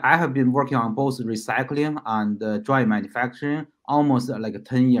have been working on both recycling and dry manufacturing almost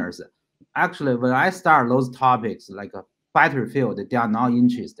 10 years. Actually, when I start those topics like battery field, they are not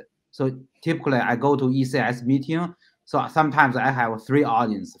interested. So typically I go to ECS meeting. So sometimes I have 3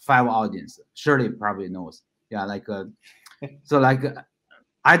 audience, 5 audience. Shirley probably knows. Yeah, so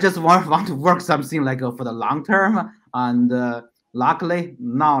I just want to work something for the long term. And luckily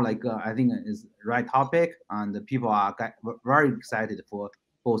now I think it's the right topic, and people are very excited for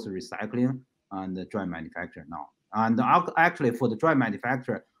both recycling and dry manufacturing now. And actually, for the dry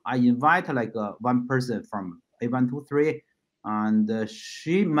manufacturer, I invite like one person from A123, and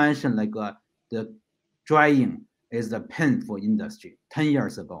she mentioned like the drying is the pen for industry 10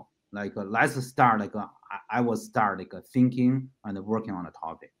 years ago. Like let's start like I will start like thinking and working on a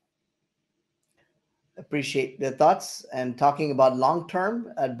topic. Appreciate the thoughts. And talking about long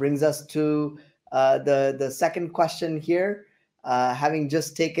term, brings us to the second question here. Having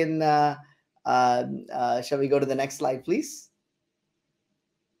just taken, shall we go to the next slide, please?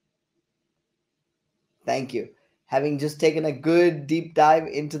 Thank you. Having just taken a good deep dive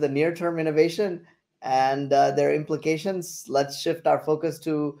into the near-term innovation and their implications, let's shift our focus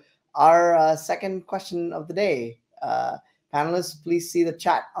to our second question of the day. Panelists, please see the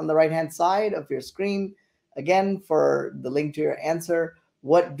chat on the right-hand side of your screen. Again, for the link to your answer,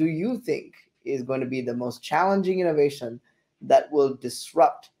 what do you think is going to be the most challenging innovation that will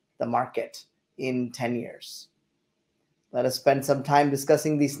disrupt the market in 10 years? Let us spend some time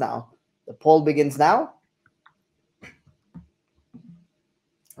discussing these now. The poll begins now.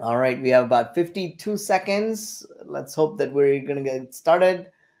 All right, we have about 52 seconds. Let's hope that we're going to get started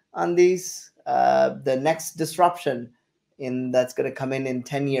on these. The next disruption that's going to come in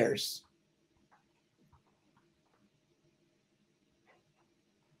 10 years.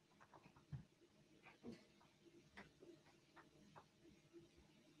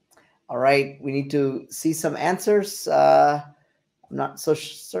 All right, we need to see some answers. I'm not so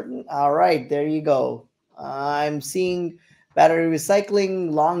certain. All right, there you go. I'm seeing battery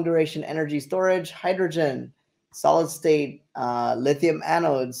recycling, long duration energy storage, hydrogen, solid state, lithium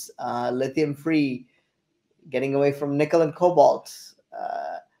anodes, lithium free, getting away from nickel and cobalt,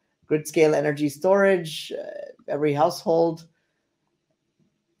 grid scale energy storage, every household,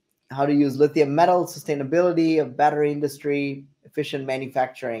 how to use lithium metal, sustainability of battery industry, efficient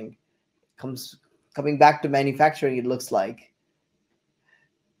manufacturing. Coming back to manufacturing, it looks like.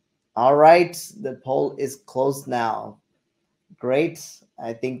 All right, the poll is closed now. Great.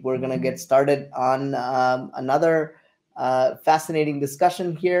 I think we're going to get started on another fascinating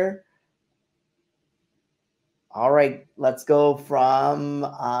discussion here. All right, let's go from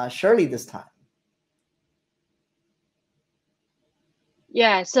Shirley this time.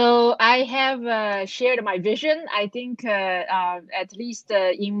 Yeah, so I have shared my vision. I think at least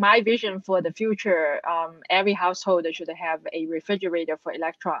in my vision for the future, every household should have a refrigerator for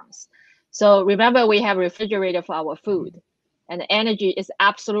electrons. So remember, we have refrigerator for our food, and energy is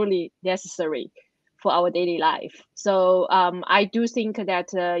absolutely necessary for our daily life. So I do think that,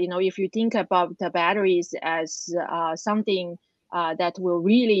 if you think about the batteries as something that will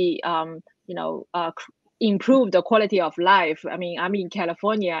really, improve the quality of life. I mean, I'm in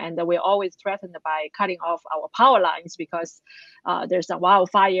California, and we're always threatened by cutting off our power lines because there's a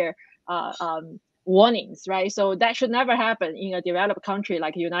wildfire warnings, right? So that should never happen in a developed country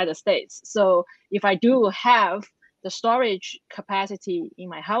like the United States. So if I do have the storage capacity in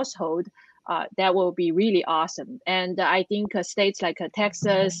my household, that will be really awesome. And I think states like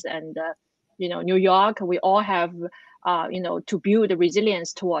Texas and New York, we all have to build the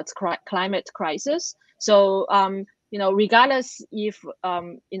resilience towards climate crisis. So, regardless if,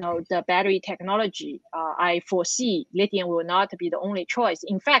 the battery technology, I foresee lithium will not be the only choice.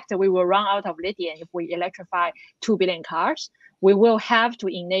 In fact, we will run out of lithium if we electrify 2 billion cars. We will have to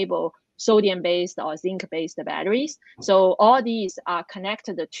enable sodium-based or zinc-based batteries. So all these are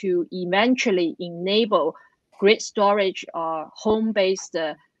connected to eventually enable grid storage or home-based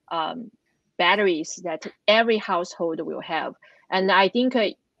batteries that every household will have. And I think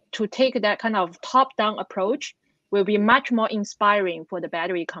to take that kind of top-down approach will be much more inspiring for the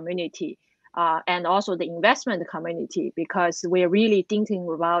battery community and also the investment community, because we're really thinking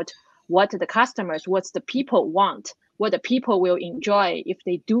about what the customers, what the people want, what the people will enjoy if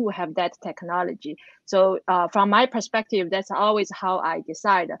they do have that technology. So from my perspective, that's always how I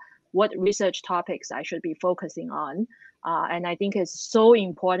decide what research topics I should be focusing on. And I think it's so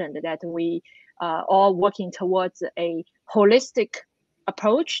important that we all working towards a holistic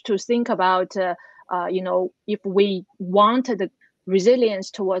approach to think about, if we want the resilience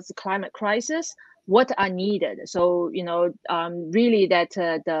towards the climate crisis, what are needed. So, really that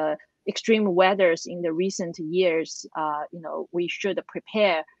the extreme weathers in the recent years, we should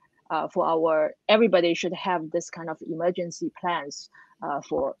prepare for everybody should have this kind of emergency plans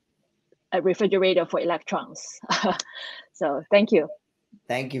for a refrigerator for electrons. So thank you.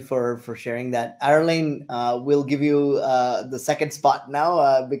 Thank you for sharing that. Arrelaine, we'll give you the second spot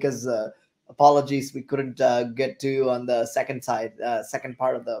now because apologies, we couldn't get to you on the second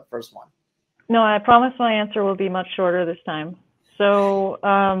part of the first one. No, I promise my answer will be much shorter this time. So,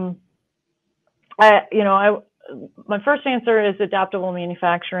 my first answer is adaptable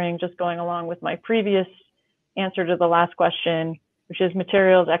manufacturing, just going along with my previous answer to the last question, which is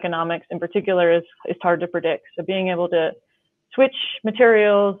materials economics in particular is hard to predict. So being able to switch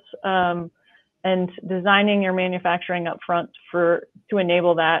materials and designing your manufacturing up front to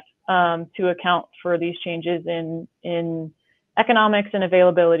enable that to account for these changes in economics and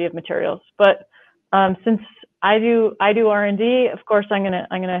availability of materials. But since I do R&D, of course I'm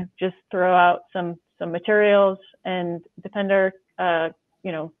gonna just throw out some materials, and Dipender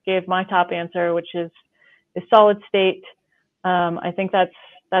gave my top answer, which is solid state. I think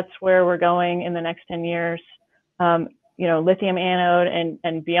that's where we're going in the next 10 years. Lithium anode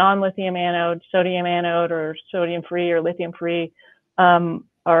and beyond lithium anode, sodium anode or sodium free or lithium free are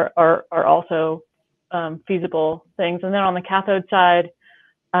also feasible things. And then on the cathode side,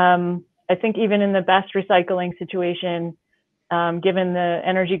 I think even in the best recycling situation, given the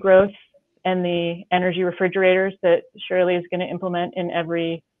energy growth and the energy refrigerators that Shirley is going to implement in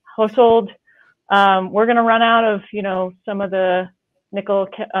every household, we're going to run out of some of the nickel,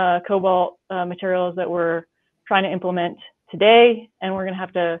 cobalt materials that we're trying to implement today, and we're going to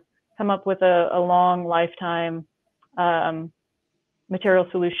have to come up with a long lifetime material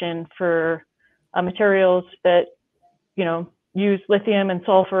solution for materials that use lithium and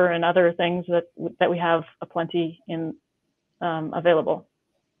sulfur and other things that we have aplenty in available.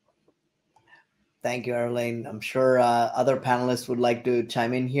 Thank you, Arrelaine. I'm sure other panelists would like to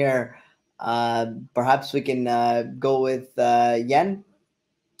chime in here. Perhaps we can go with Yan.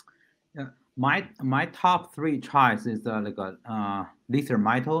 Yeah, my top 3 choice is lithium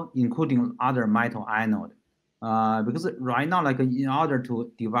metal, including other metal anode. Because right now, in order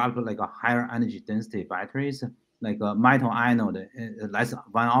to develop a higher energy density batteries, metal anode that's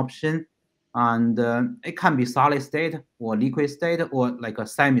one option, and it can be solid state or liquid state or a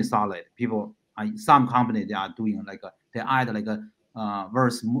semi-solid. Some companies they are doing they add a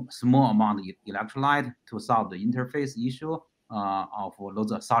very small amount of electrolyte to solve the interface issue of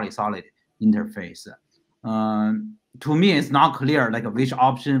those solid interface. To me, it's not clear which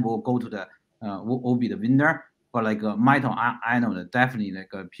option will go to the will be the winner. But metal anode definitely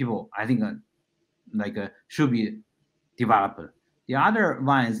people I think should be developed. The other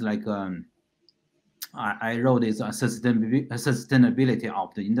one is I wrote is sustainability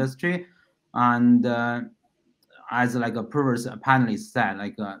of the industry, and as a previous panelist said,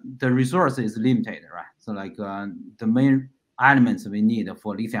 the resource is limited, right? So the main elements we need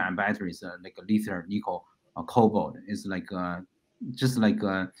for lithium batteries, lithium, nickel, cobalt, is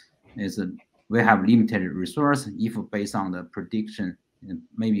we have limited resource. If based on the prediction,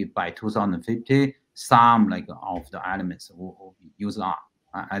 maybe by 2050, some of the elements will be used up.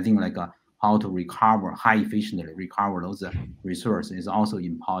 I think how to high efficiently recover those resources is also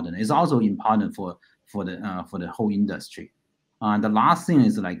important. It's also important for the whole industry. The last thing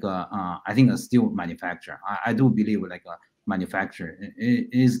is I think a steel manufacturer. I do believe manufacturer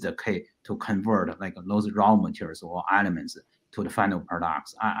is the key to convert those raw materials or elements to the final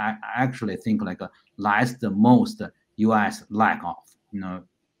products. I actually think that's the most US lack of.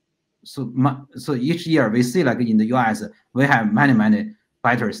 So each year we see in the US we have many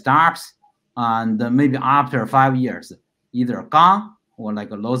battery startups, and maybe after 5 years either gone or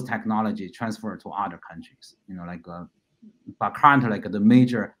those technology transferred to other countries. But currently the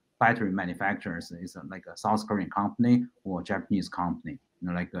major battery manufacturers is a South Korean company or Japanese company.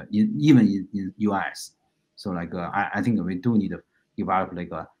 Even in US. So I think we do need to develop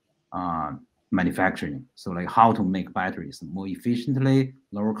manufacturing. So how to make batteries more efficiently,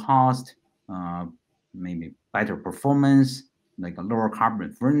 lower cost, maybe better performance, a lower carbon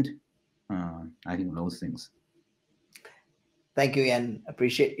footprint. I think those things. Thank you, Ian.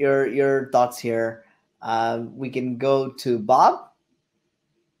 Appreciate your thoughts here. We can go to Bob.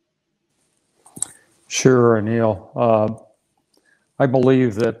 Sure, Anil. I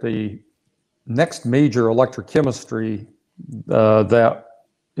believe that the next major electrochemistry that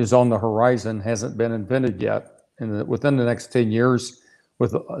is on the horizon hasn't been invented yet. And within the next 10 years,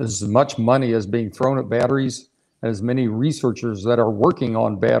 with as much money as being thrown at batteries, as many researchers that are working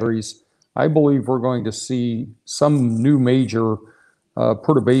on batteries, I believe we're going to see some new major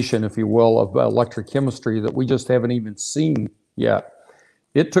perturbation, if you will, of electrochemistry that we just haven't even seen yet.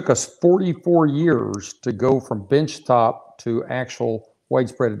 It took us 44 years to go from benchtop to actual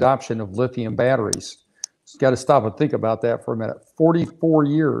widespread adoption of lithium batteries. Just got to stop and think about that for a minute. 44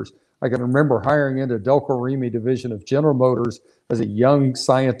 years. I can remember hiring into Delco Remy division of General Motors as a young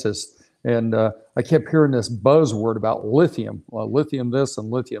scientist, and I kept hearing this buzzword about lithium. Well, lithium this and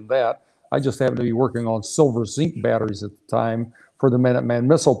lithium that. I just happened to be working on silver zinc batteries at the time for the Minuteman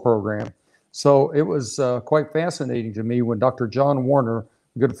missile program. So it was quite fascinating to me when Dr. John Warner,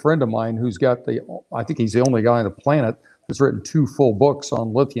 a good friend of mine, who's got I think he's the only guy on the planet who's written 2 full books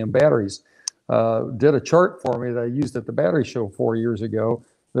on lithium batteries, did a chart for me that I used at the battery show 4 years ago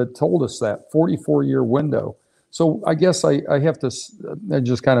that told us that 44-year window. So I guess I have to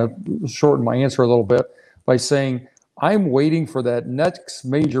just kind of shorten my answer a little bit by saying I'm waiting for that next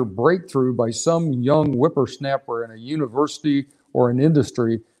major breakthrough by some young whippersnapper in a university or an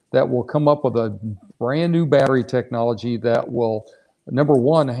industry that will come up with a brand new battery technology that will, number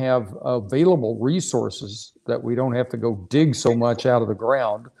one, have available resources that we don't have to go dig so much out of the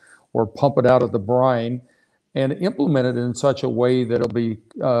ground or pump it out of the brine, and implement it in such a way that it'll be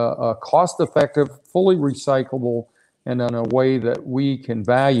cost-effective, fully recyclable, and in a way that we can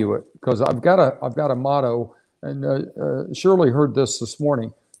value it. Because I've got a motto, and Shirley heard this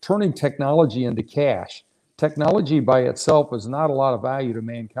morning: turning technology into cash. Technology by itself is not a lot of value to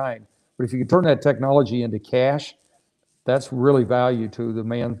mankind, but if you can turn that technology into cash, that's really value to the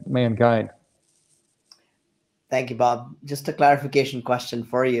mankind. Thank you, Bob. Just a clarification question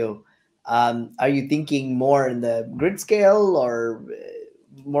for you. Are you thinking more in the grid scale, or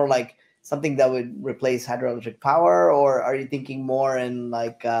more like something that would replace hydroelectric power, or are you thinking more in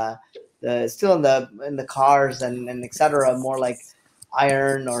like still in the cars and et cetera, more like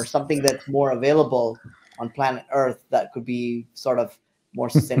iron or something that's more available on planet Earth that could be sort of more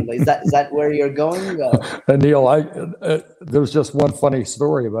sustainable? Is that where you're going? Anil, there's just one funny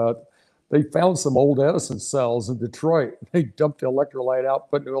story about. They found some old Edison cells in Detroit. They dumped the electrolyte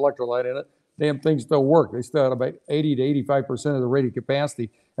out, put new electrolyte in it. Damn things still work. They still had about 80 to 85% of the rated capacity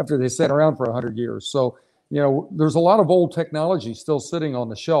after they sat around for 100 years. So, there's a lot of old technology still sitting on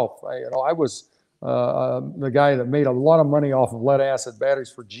the shelf. I was the guy that made a lot of money off of lead acid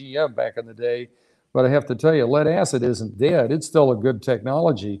batteries for GM back in the day. But I have to tell you, lead acid isn't dead. It's still a good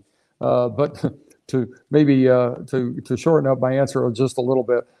technology. But to maybe to shorten up my answer just a little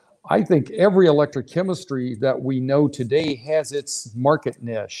bit, I think every electrochemistry that we know today has its market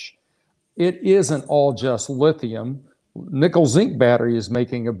niche. It isn't all just lithium. Nickel zinc battery is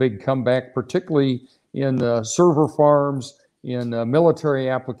making a big comeback, particularly in server farms, in military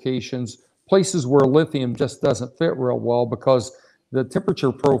applications, places where lithium just doesn't fit real well because the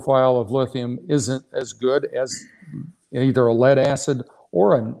temperature profile of lithium isn't as good as either a lead acid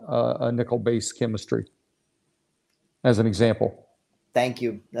or a nickel-based chemistry, as an example. Thank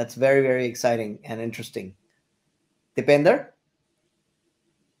you. That's very, very exciting and interesting. Dipender?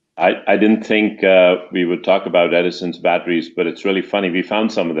 I didn't think we would talk about Edison's batteries, but it's really funny. We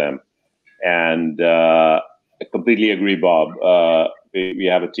found some of them. And I completely agree, Bob. We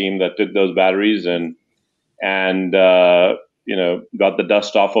have a team that took those batteries and got the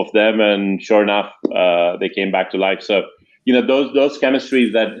dust off of them. And sure enough, they came back to life. So, those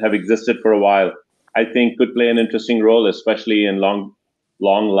chemistries that have existed for a while, I think could play an interesting role, especially in long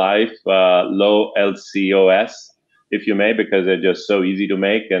life, low LCOS, if you may, because they're just so easy to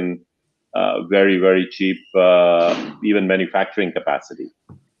make and very, very cheap, even manufacturing capacity.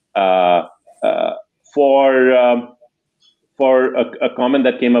 For a comment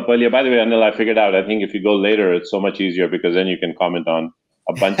that came up earlier, by the way, Anil, I figured out, I think if you go later, it's so much easier because then you can comment on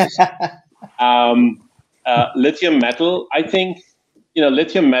a bunch of stuff. Lithium metal, I think,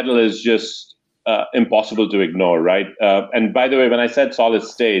 lithium metal is just impossible to ignore, right? And by the way, when I said solid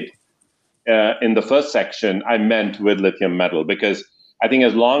state in the first section, I meant with lithium metal, because I think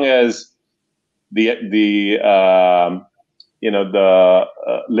as long as the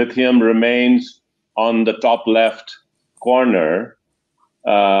lithium remains on the top left corner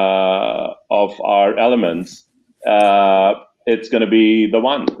of our elements, it's going to be the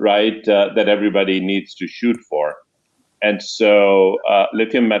one, right, that everybody needs to shoot for. And so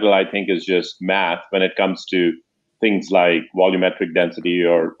lithium metal, I think, is just math when it comes to things like volumetric density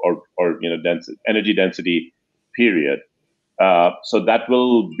or energy density, period. So that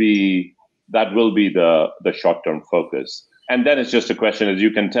will be the short-term focus. And then it's just a question, as you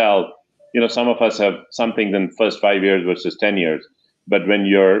can tell, some of us have some things in the first 5 years versus 10 years. But when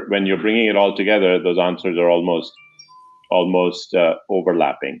you're bringing it all together, those answers are almost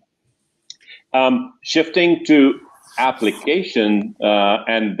overlapping. Shifting to application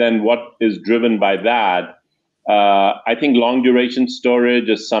and then what is driven by that, I think long duration storage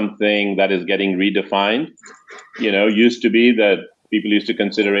is something that is getting redefined. Used to be that people used to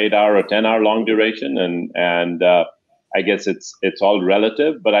consider 8-hour or 10-hour long duration, and I guess it's all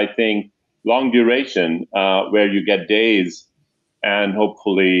relative. But I think long duration, where you get days and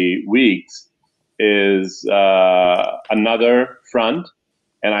hopefully weeks, is another front,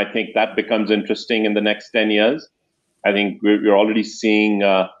 and I think that becomes interesting in the next 10 years. I think we're already seeing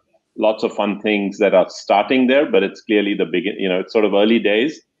lots of fun things that are starting there, but it's clearly the begin. It's sort of early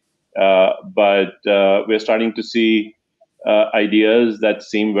days, but we're starting to see ideas that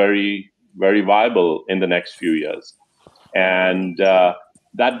seem very, very viable in the next few years, and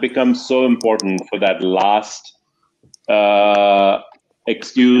that becomes so important for that last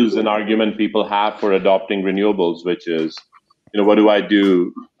excuse and argument people have for adopting renewables, which is, what do I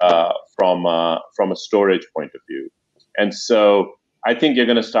do from a storage point of view? And so I think you're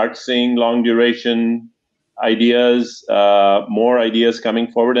going to start seeing long duration ideas, more ideas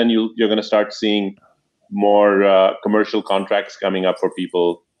coming forward, and you're going to start seeing more commercial contracts coming up for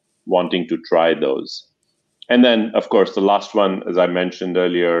people wanting to try those. And then, of course, the last one, as I mentioned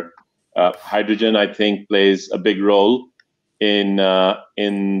earlier, hydrogen, I think, plays a big role in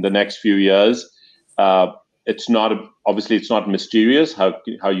the next few years. It's not mysterious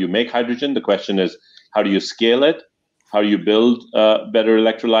how you make hydrogen. The question is, how do you scale it? How do you build better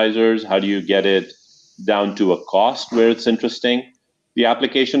electrolyzers? How do you get it down to a cost where it's interesting? The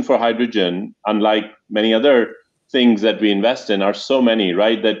application for hydrogen, unlike many other things that we invest in, are so many,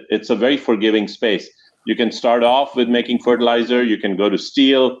 right? That it's a very forgiving space. You can start off with making fertilizer, you can go to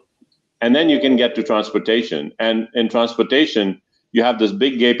steel, and then you can get to transportation. And in transportation, you have this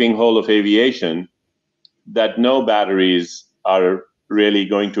big gaping hole of aviation that no batteries are really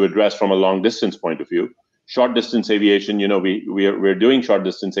going to address from a long distance point of view. Short distance aviation, we're doing short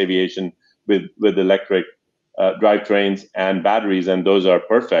distance aviation with electric drivetrains and batteries, and those are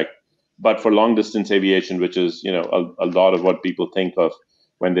perfect. But for long distance aviation, which is a lot of what people think of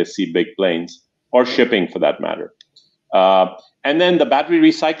when they see big planes, or shipping for that matter. And then the battery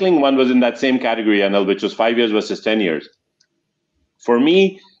recycling one was in that same category, Anil, which was 5 years versus 10 years. For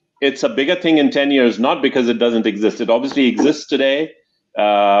me, it's a bigger thing in 10 years, not because it doesn't exist. It obviously exists today.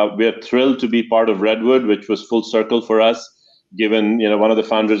 We're thrilled to be part of Redwood, which was full circle for us, given one of the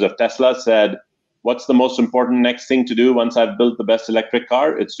founders of Tesla said, what's the most important next thing to do once I've built the best electric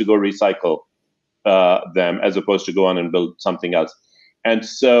car? It's to go recycle them, as opposed to go on and build something else. And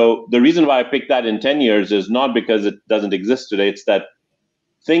so the reason why I picked that in 10 years is not because it doesn't exist today. It's that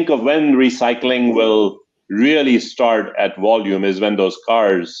think of when recycling will really start at volume is when those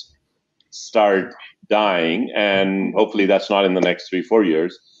cars start dying. And hopefully that's not in the next 3-4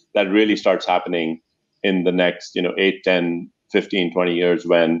 years. That really starts happening in the next 8, 10, 15, 20 years,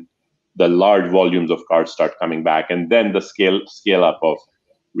 when the large volumes of cars start coming back. And then the scale up of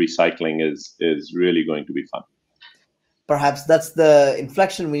recycling is really going to be fun. Perhaps that's the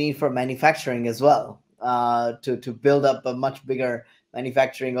inflection we need for manufacturing as well, to build up a much bigger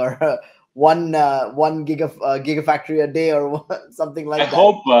manufacturing, or one gigafactory a day, or something like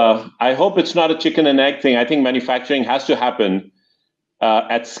that. I hope it's not a chicken and egg thing. I think manufacturing has to happen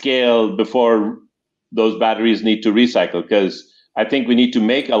at scale before those batteries need to recycle, because I think we need to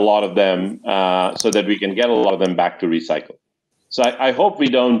make a lot of them so that we can get a lot of them back to recycle. So I hope we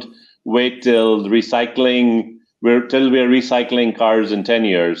don't wait till we're recycling cars in 10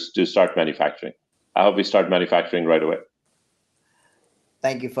 years to start manufacturing. I hope we start manufacturing right away.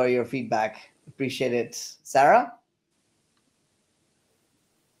 Thank you for your feedback. Appreciate it. Sara?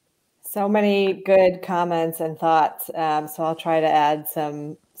 So many good comments and thoughts. So I'll try to add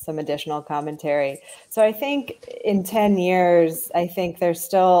some additional commentary. So I think in 10 years, I think there's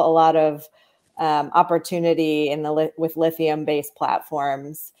still a lot of opportunity with lithium-based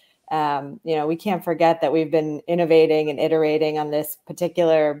platforms. We can't forget that we've been innovating and iterating on this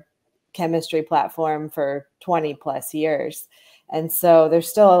particular chemistry platform for 20 plus years. And so there's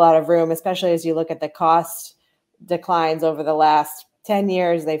still a lot of room, especially as you look at the cost declines over the last 10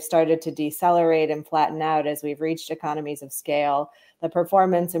 years. They've started to decelerate and flatten out as we've reached economies of scale. The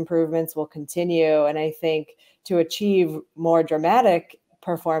performance improvements will continue. And I think to achieve more dramatic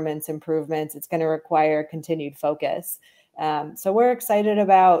performance improvements, it's going to require continued focus. So we're excited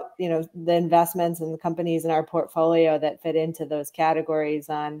about, the investments and the companies in our portfolio that fit into those categories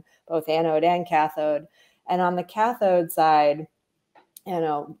on both anode and cathode. And on the cathode side,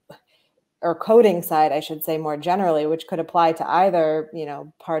 or coating side, I should say more generally, which could apply to either,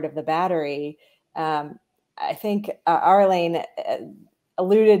 part of the battery. I think Arrelaine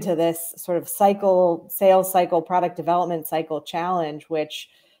alluded to this sort of sales cycle, product development cycle challenge, which,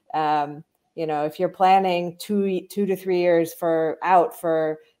 if you're planning 2 to 3 years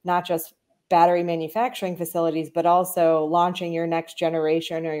for not just battery manufacturing facilities, but also launching your next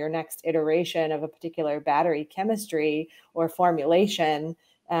generation or your next iteration of a particular battery chemistry or formulation,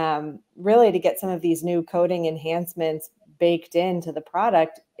 really to get some of these new coating enhancements baked into the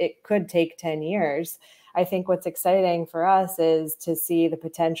product, it could take 10 years. I think what's exciting for us is to see the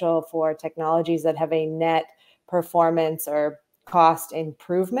potential for technologies that have a net performance or cost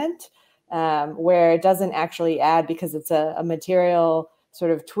improvement, where it doesn't actually add, because it's a material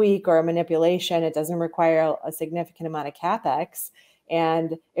sort of tweak or a manipulation, it doesn't require a significant amount of CapEx,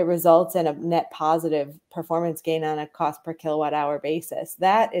 and it results in a net positive performance gain on a cost per kilowatt hour basis.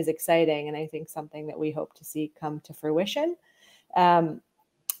 That is exciting, and I think something that we hope to see come to fruition. On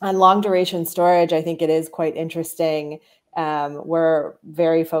long duration storage, I think it is quite interesting. We're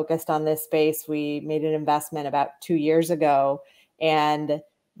very focused on this space. We made an investment about 2 years ago, and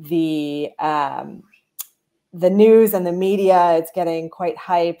the news and the media, it's getting quite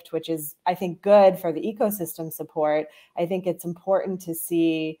hyped, which is, I think, good for the ecosystem support. I think it's important to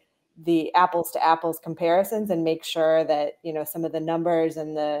see the apples to apples comparisons and make sure that, you know, some of the numbers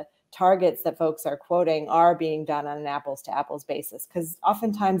and the targets that folks are quoting are being done on an apples to apples basis, because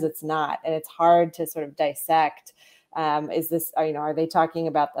oftentimes it's not, and it's hard to sort of dissect. Is this, you know, are they talking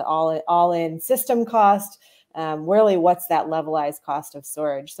about the all-in system cost? Really, what's that levelized cost of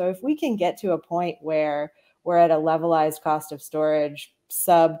storage? So if we can get to a point where we're at a levelized cost of storage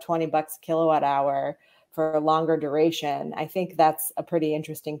sub $20 a kilowatt hour for a longer duration, I think that's a pretty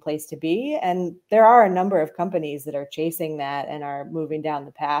interesting place to be. And there are a number of companies that are chasing that and are moving down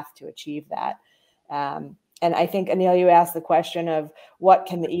the path to achieve that. And I think, Anil, you asked the question of what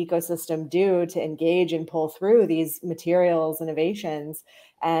can the ecosystem do to engage and pull through these materials innovations.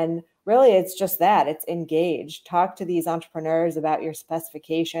 And really, it's just that. It's engage. Talk to these entrepreneurs about your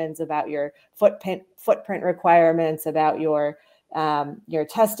specifications, about your footprint requirements, about your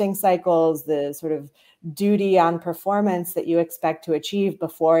testing cycles, the sort of duty on performance that you expect to achieve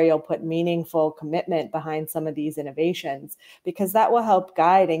before you'll put meaningful commitment behind some of these innovations, because that will help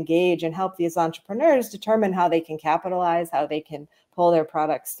guide, engage, and help these entrepreneurs determine how they can capitalize, how they can pull their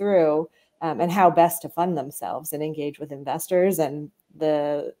products through, and how best to fund themselves and engage with investors and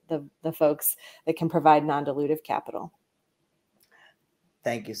the folks that can provide non-dilutive capital.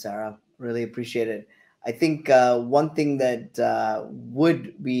 Thank you, Sara. Really appreciate it. I think one thing that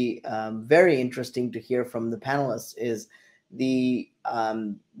would be very interesting to hear from the panelists is the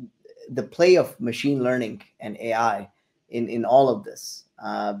play of machine learning and AI in all of this.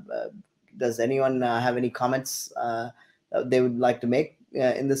 Does anyone have any comments they would like to make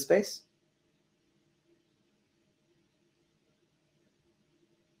in this space?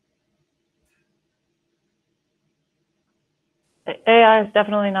 AI is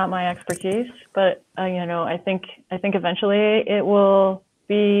definitely not my expertise, but you know, I think eventually it will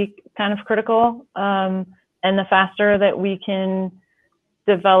be kind of critical. And the faster that we can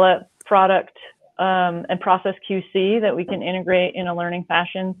develop product and process QC that we can integrate in a learning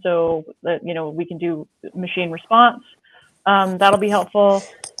fashion, so that, you know, we can do machine response, that'll be helpful.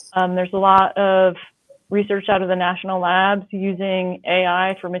 There's a lot of research out of the national labs using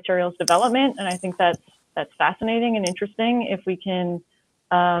AI for materials development, and I think that's fascinating and interesting. If we can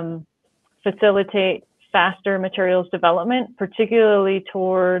facilitate faster materials development, particularly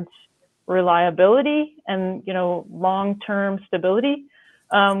towards reliability and, you know, long-term stability,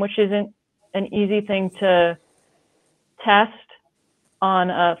 which isn't an easy thing to test on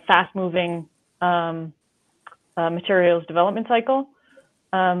a fast-moving materials development cycle.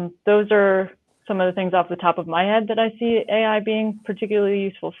 Those are some of the things off the top of my head that I see AI being particularly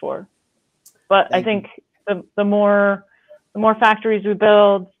useful for. But I think the more factories we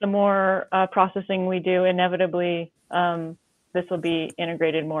build, the more processing we do, inevitably this will be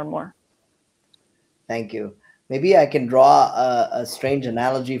integrated more and more. Thank you. Maybe I can draw a strange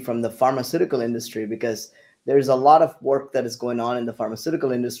analogy from the pharmaceutical industry, because there's a lot of work that is going on in the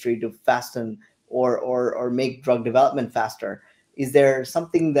pharmaceutical industry to fasten or make drug development faster. Is there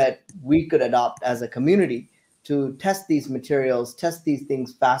something that we could adopt as a community to test these materials, test these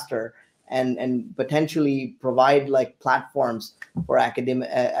things faster, and potentially provide like platforms for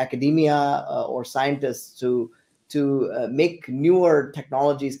academia or scientists to make newer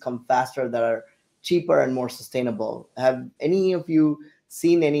technologies come faster that are cheaper and more sustainable? Have any of you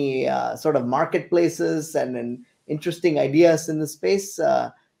seen any sort of marketplaces and interesting ideas in this space?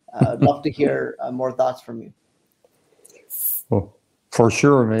 I'd love to hear more thoughts from you. Well, for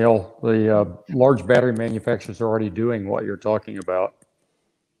sure, Neil. The large battery manufacturers are already doing what you're talking about.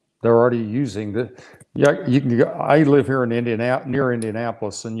 They're already using the. Yeah, you can go. I live here in near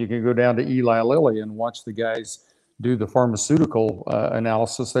Indianapolis, and you can go down to Eli Lilly and watch the guys do the pharmaceutical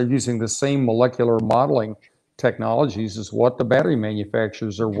analysis. They're using the same molecular modeling technologies as what the battery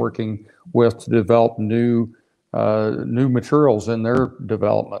manufacturers are working with to develop new materials in their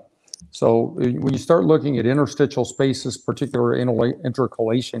development. So when you start looking at interstitial spaces, particular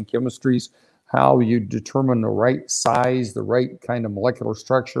intercalation chemistries, how you determine the right size, the right kind of molecular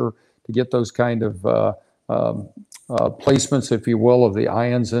structure to get those kind of placements, if you will, of the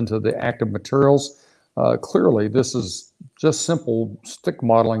ions into the active materials. Clearly, this is just simple stick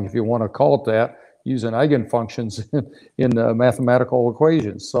modeling, if you want to call it that, using eigenfunctions in mathematical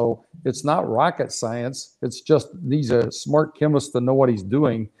equations. So it's not rocket science. It's just needs a smart chemist to know what he's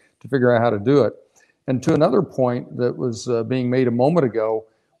doing to figure out how to do it. And to another point that was being made a moment ago,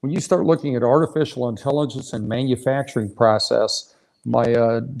 when you start looking at artificial intelligence and manufacturing process,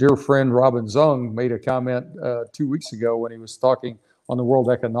 my dear friend Robin Zung made a comment 2 weeks ago when he was talking on the World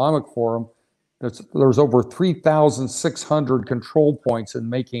Economic Forum. There's over 3,600 control points in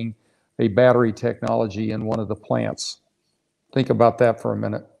making a battery technology in one of the plants. Think about that for a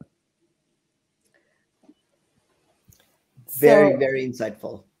minute. Very, very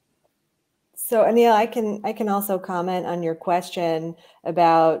insightful. So Anil, I can also comment on your question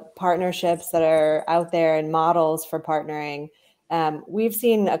about partnerships that are out there and models for partnering. We've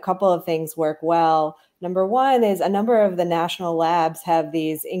seen a couple of things work well. Number one is a number of the national labs have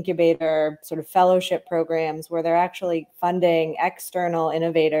these incubator sort of fellowship programs where they're actually funding external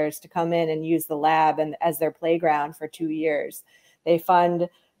innovators to come in and use the lab and as their playground for 2 years. They fund,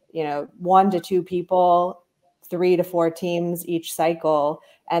 1 to 2 people, 3 to 4 teams each cycle,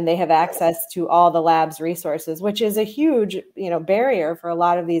 and they have access to all the lab's resources, which is a huge, barrier for a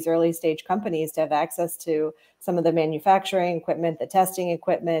lot of these early stage companies to have access to some of the manufacturing equipment, the testing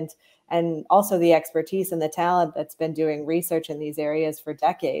equipment, and also the expertise and the talent that's been doing research in these areas for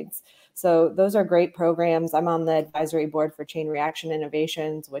decades. So those are great programs. I'm on the advisory board for Chain Reaction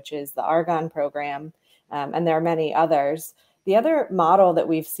Innovations, which is the Argonne program, and there are many others. The other model that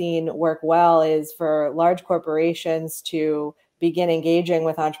we've seen work well is for large corporations to begin engaging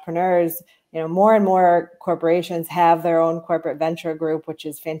with entrepreneurs. More and more corporations have their own corporate venture group, which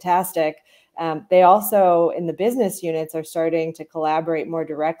is fantastic. They also, in the business units, are starting to collaborate more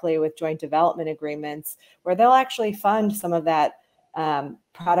directly with joint development agreements where they'll actually fund some of that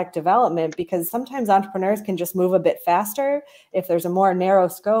product development, because sometimes entrepreneurs can just move a bit faster. If there's a more narrow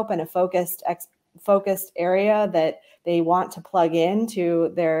scope and a focused area that they want to plug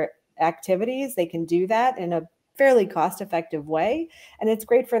into their activities, they can do that in a fairly cost-effective way. And it's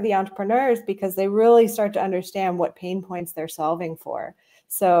great for the entrepreneurs because they really start to understand what pain points they're solving for.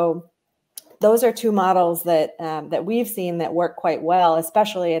 So those are 2 models that we've seen that work quite well,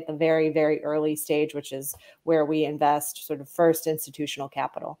 especially at the very, very early stage, which is where we invest sort of first institutional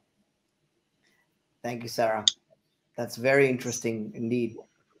capital. Thank you, Sarah. That's very interesting indeed.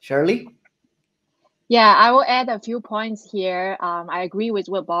 Shirley? Yeah, I will add a few points here. I agree with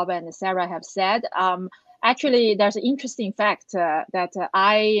what Bob and Sarah have said. Actually, there's an interesting fact that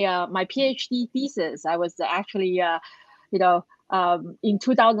my PhD thesis, I was actually, in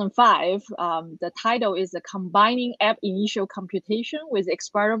 2005, the title is Combining Ab Initio Computation with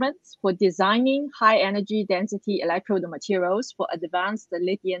Experiments for Designing High Energy Density Electrode Materials for Advanced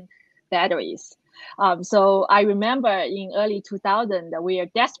Lithium Batteries. So I remember in early 2000 that we are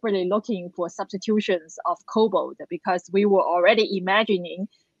desperately looking for substitutions of cobalt because we were already imagining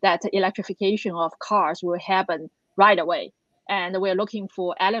that electrification of cars will happen right away. And we're looking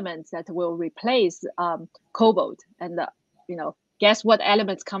for elements that will replace cobalt. And, guess what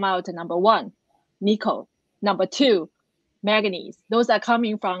elements come out? Number 1, nickel. Number 2, manganese. Those are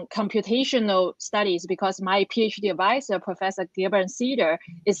coming from computational studies because my PhD advisor, Professor Dameron,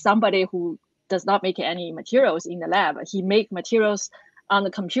 is somebody who does not make any materials in the lab. He makes materials on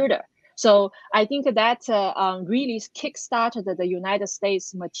the computer. So I think that really kickstarted the United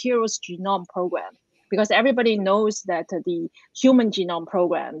States Materials Genome Program, because everybody knows that the Human Genome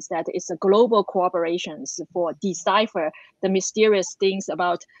Programs, that is a global cooperations for decipher the mysterious things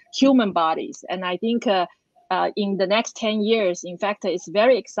about human bodies. And I think in the next 10 years, in fact, it's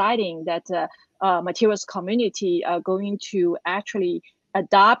very exciting that materials community are going to actually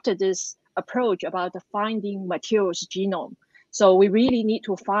adopt this approach about finding materials genome. So we really need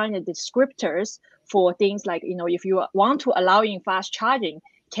to find the descriptors for things like, if you want to allow in fast charging,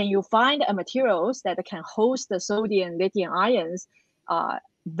 can you find a materials that can host the sodium lithium ions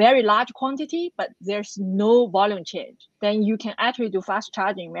very large quantity, but there's no volume change? Then you can actually do fast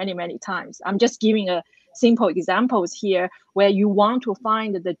charging many, many times. I'm just giving a simple examples here where you want to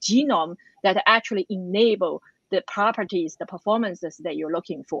find the genome that actually enable the properties, the performances that you're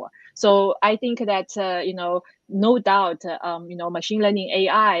looking for. So I think that, no doubt, machine learning,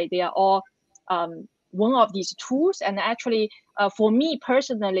 AI, they are all one of these tools. And actually, for me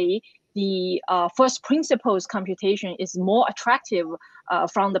personally, the first principles computation is more attractive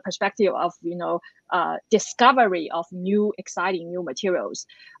from the perspective of discovery of new exciting new materials.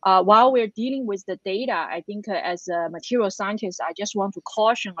 While we're dealing with the data, I think as a material scientist, I just want to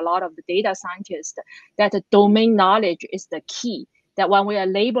caution a lot of the data scientists that the domain knowledge is the key. That when we are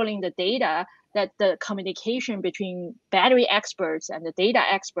labeling the data, that the communication between battery experts and the data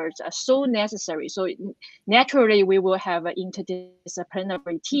experts are so necessary. So naturally, we will have an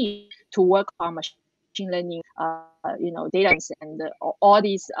interdisciplinary team to work on machine learning, data and all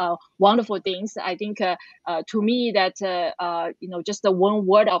these wonderful things. I think to me that just the one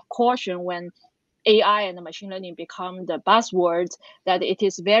word of caution when AI and machine learning become the buzzwords, that it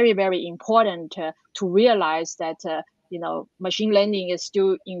is very, very important to realize that machine learning is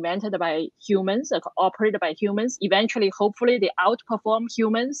still invented by humans, operated by humans. Eventually, hopefully, they outperform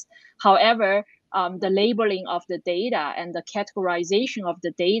humans. However, the labeling of the data and the categorization of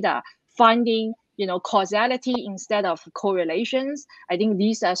the data, finding causality instead of correlations, I think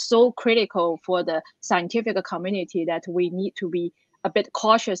these are so critical for the scientific community that we need to be a bit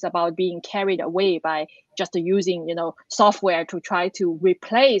cautious about being carried away by just using software to try to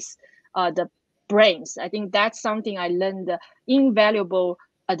replace the brains. I think that's something I learned invaluable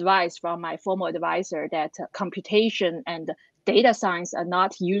advice from my former advisor, that computation and data science are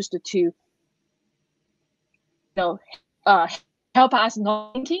not used to help us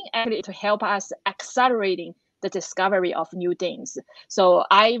not thinking, actually to help us accelerating the discovery of new things. So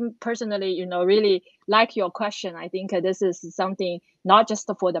I personally, really like your question. I think this is something not just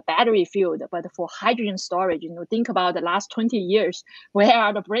for the battery field, but for hydrogen storage. Think about the last 20 years, where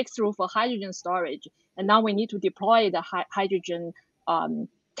are the breakthrough for hydrogen storage? And now we need to deploy the hydrogen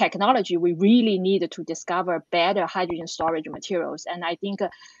technology. We really need to discover better hydrogen storage materials. And I think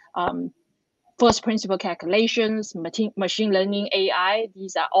first principle calculations, machine learning, AI,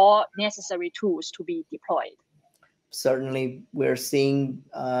 these are all necessary tools to be deployed. Certainly, we're seeing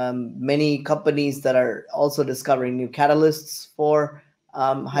many companies that are also discovering new catalysts for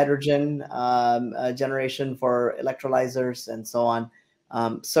hydrogen generation, for electrolyzers, and so on.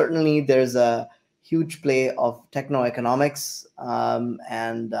 Certainly, there's a huge play of techno-economics,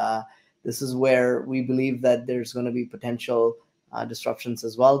 and this is where we believe that there's going to be potential disruptions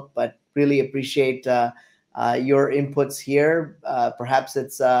as well. But really appreciate your inputs here. Perhaps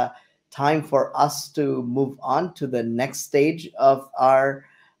it's time for us to move on to the next stage of our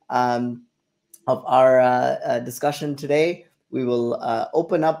discussion today. We will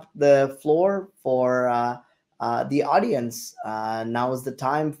open up the floor for the audience. Now is the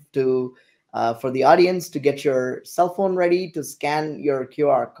time for the audience to get your cell phone ready to scan your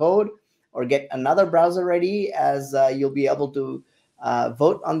QR code, or get another browser ready, as you'll be able to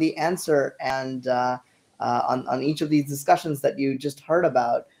vote on the answer and on each of these discussions that you just heard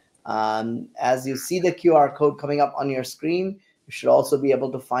about. As you see the QR code coming up on your screen, you should also be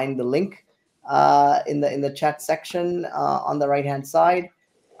able to find the link in the chat section on the right-hand side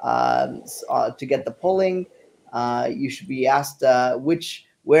to get the polling. You should be asked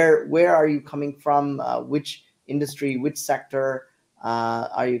where are you coming from, which industry, which sector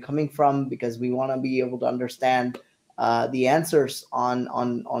are you coming from, because we want to be able to understand the answers on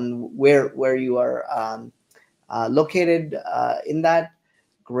where you are located in that.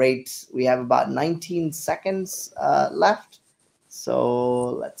 Great. We have about 19 seconds left.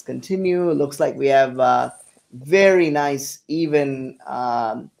 So let's continue. It looks like we have very nice, even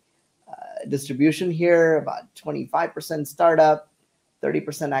distribution here, about 25% startup,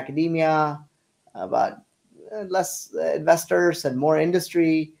 30% academia, about less investors and more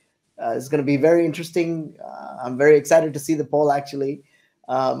industry. It's going to be very interesting. I'm very excited to see the poll actually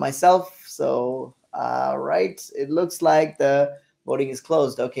myself. So, right, it looks like the voting is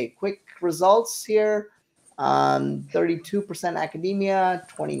closed. Okay, quick results here. 32% academia,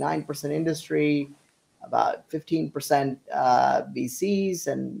 29% industry, about 15% VCs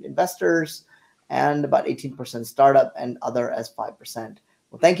and investors, and about 18% startup and other as 5%.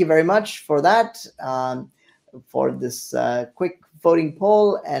 Well, thank you very much for that, for this quick voting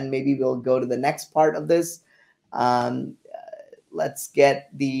poll, and maybe we'll go to the next part of this. Let's get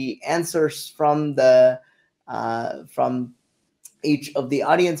the answers from each of the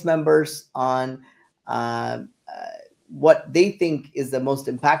audience members on what they think is the most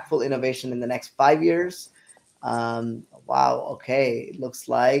impactful innovation in the next 5 years. Wow, okay, it looks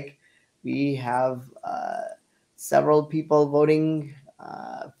like we have several people voting,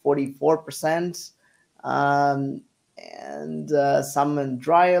 44%, and some in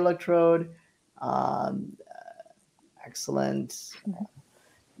dry electrode. Excellent.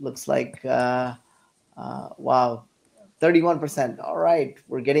 Looks like, wow, 31%. All right,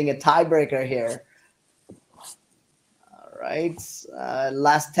 we're getting a tiebreaker here. All right,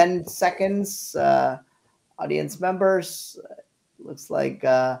 last 10 seconds. Audience members, looks like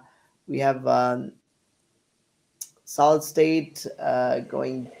we have solid state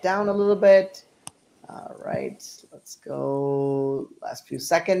going down a little bit. All right, let's go. Last few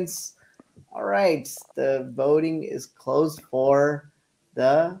seconds. All right, the voting is closed for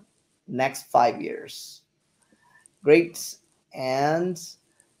the next 5 years. Great. And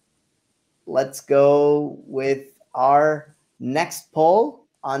let's go with our next poll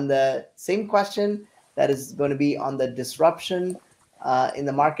on the same question that is going to be on the disruption in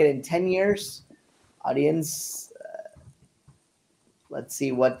the market in 10 years. Audience, let's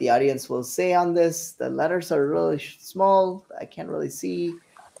see what the audience will say on this. The letters are really small. I can't really see,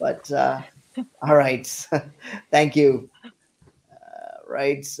 but all right. Thank you.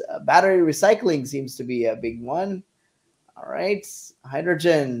 Right. Battery recycling seems to be a big one. All right.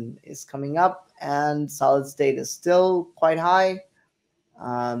 Hydrogen is coming up and solid state is still quite high.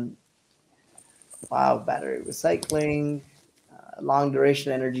 Wow. Battery recycling, long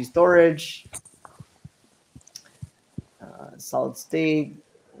duration energy storage, solid state.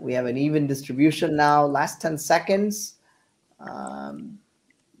 We have an even distribution now. Last 10 seconds.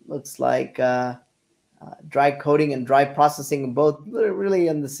 Looks like dry coating and dry processing, both really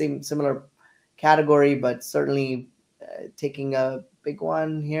in the similar category, but certainly taking a big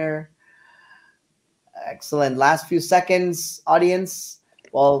one here. Excellent. Last few seconds, audience.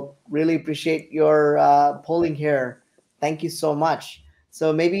 Well, really appreciate your polling here. Thank you so much.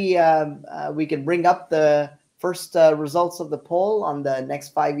 So maybe we can bring up the first results of the poll on the next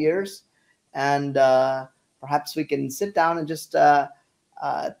 5 years, and perhaps we can sit down and just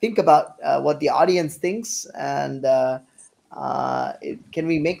think about what the audience thinks, and can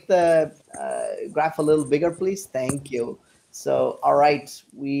we make the graph a little bigger, please? Thank you. So, all right,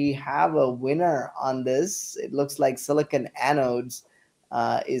 we have a winner on this. It looks like silicon anodes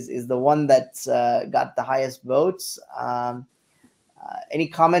is the one that got the highest votes. Any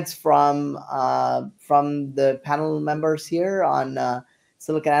comments from the panel members here on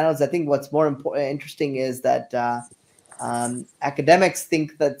silicon anodes? I think what's more interesting is that academics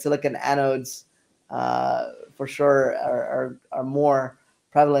think that silicon anodes for sure are more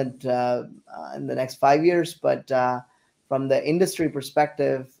prevalent in the next 5 years, but from the industry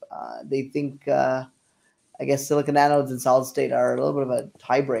perspective, they think, I guess, silicon anodes and solid state are a little bit of a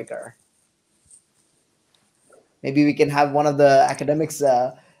tiebreaker. Maybe we can have one of the academics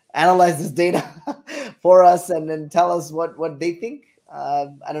analyze this data for us and then tell us what they think.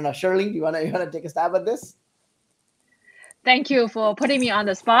 I don't know, Shirley, you wanna take a stab at this? Thank you for putting me on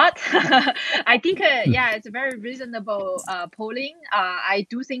the spot. I think, yeah, it's a very reasonable polling. I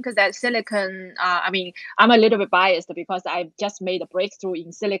do think that silicon, I mean, I'm a little bit biased because I've just made a breakthrough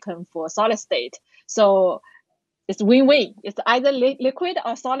in silicon for solid state. So it's win-win. It's either liquid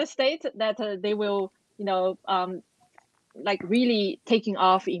or solid state that they will, like really taking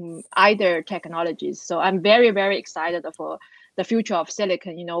off in either technologies. So I'm very, very excited for the future of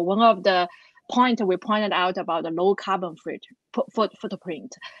silicon. One of the point we pointed out about the low carbon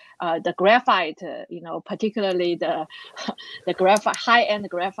footprint, the graphite, particularly the graphite, high-end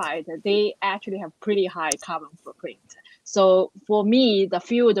graphite, they actually have pretty high carbon footprint. So for me, the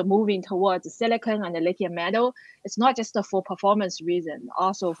field moving towards silicon and the lithium metal, it's not just for performance reason,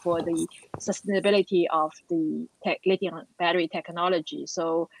 also for the sustainability of the lithium battery technology.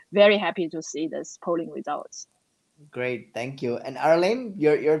 So very happy to see this polling results. Great, thank you. And Arrelaine,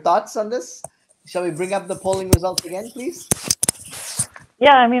 your thoughts on this? Shall we bring up the polling results again, please?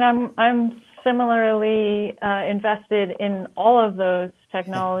 Yeah, I mean, I'm similarly invested in all of those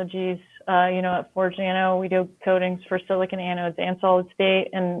technologies. At Forge Nano, we do coatings for silicon anodes and solid state,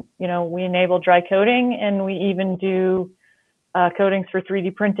 and we enable dry coating, and we even do coatings for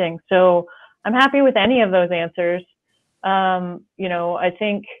 3D printing. So I'm happy with any of those answers. I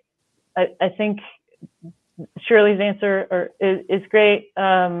think Shirley's answer is great.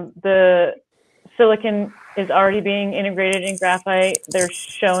 The silicon is already being integrated in graphite. They're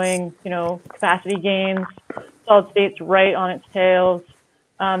showing, capacity gains. Solid state's right on its tails.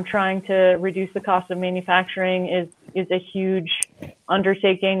 Trying to reduce the cost of manufacturing is a huge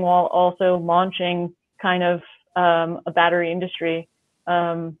undertaking while also launching kind of a battery industry.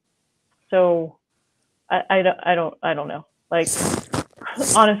 So I don't know. Like,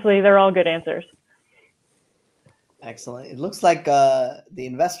 honestly, they're all good answers. Excellent. It looks like the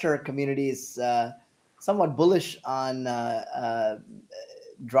investor community is somewhat bullish on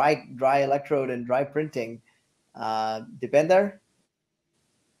dry electrode and dry printing. Dipender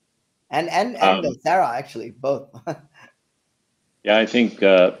and Sarah, actually, both. Yeah, I think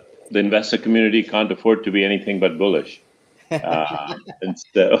the investor community can't afford to be anything but bullish. And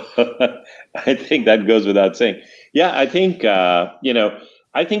so I think that goes without saying. Yeah, I think,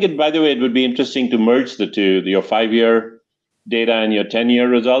 I think it, by the way, it would be interesting to merge the two, your 5-year data and your 10-year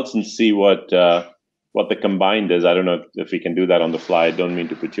results, and see what the combined is. I don't know if we can do that on the fly. I don't mean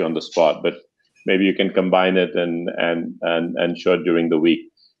to put you on the spot, but maybe you can combine it and show it during the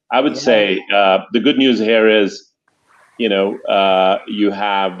week. I would say the good news here is, you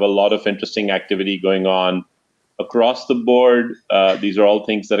have a lot of interesting activity going on across the board. These are all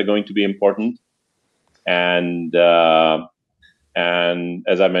things that are going to be important. And as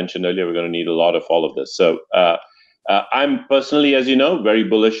I mentioned earlier, we're going to need a lot of all of this. So I'm personally, as you know, very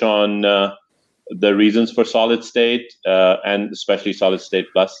bullish on the reasons for solid state and especially solid state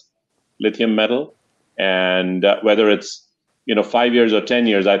plus lithium metal. And whether it's 5 years or 10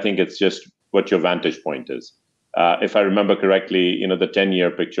 years, I think it's just what your vantage point is. If I remember correctly, the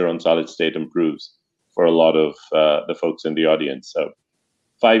 10-year picture on solid state improves for a lot of the folks in the audience. So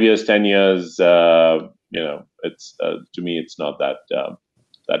 5 years, 10 years, it's to me, it's not that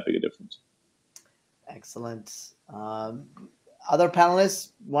big a difference. Excellent. Other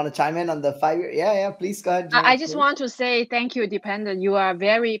panelists want to chime in on the 5-year? Yeah, please go ahead. I just want to say thank you, Dipender. You are a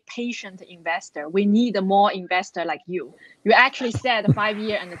very patient investor. We need more investor like you. You actually said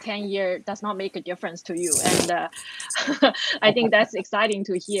 5-year and the 10-year does not make a difference to you. And I think that's exciting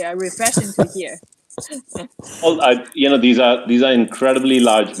to hear, refreshing to hear. Well, these are incredibly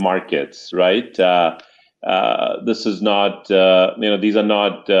large markets, right? This is not, these are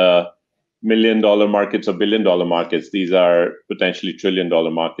not $1 million markets or $1 billion markets. These are potentially $1 trillion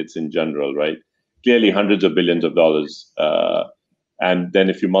markets in general, right? Clearly hundreds of billions of dollars. And then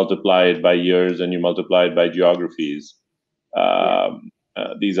if you multiply it by years and you multiply it by geographies,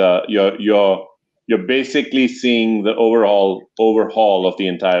 these are you're basically seeing the overhaul of the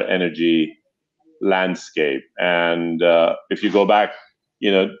entire energy landscape. And if you go back,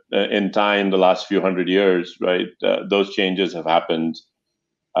 in time, the last few hundred years, right, those changes have happened.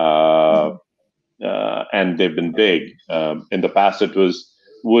 And they've been big. In the past, it was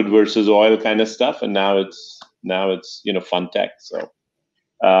wood versus oil kind of stuff, and now it's fun tech. So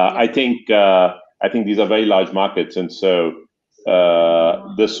I think these are very large markets, and so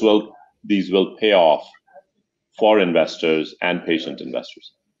these will pay off for investors and patient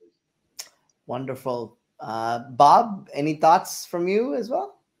investors. Wonderful. Bob, any thoughts from you as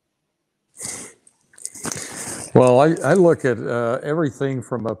well? Well, I look at everything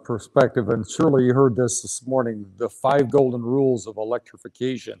from a perspective, and surely you heard this morning, the 5 golden rules of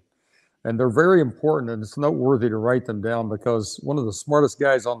electrification. And they're very important, and it's noteworthy to write them down because one of the smartest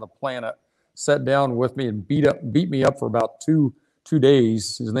guys on the planet sat down with me and beat me up for about two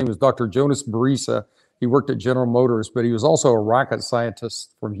days. His name was Dr. Jonas Barisa. He worked at General Motors, but he was also a rocket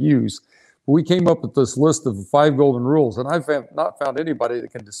scientist from Hughes. We came up with this list of 5 golden rules, and I've not found anybody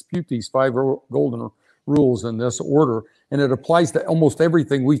that can dispute these 5 golden rules in this order, and it applies to almost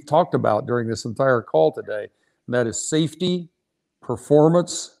everything we've talked about during this entire call today. And that is safety,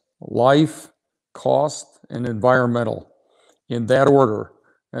 performance, life, cost, and environmental, in that order.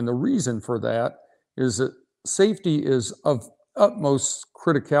 And the reason for that is that safety is of utmost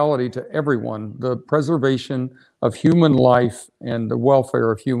criticality to everyone. The preservation of human life and the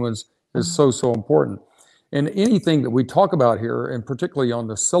welfare of humans is so important. And anything that we talk about here, and particularly on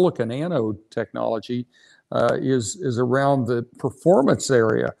the silicon anode technology, is around the performance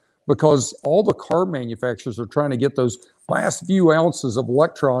area, because all the car manufacturers are trying to get those last few ounces of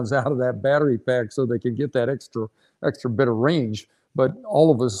electrons out of that battery pack so they can get that extra bit of range. But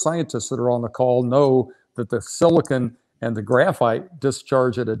all of the scientists that are on the call know that the silicon and the graphite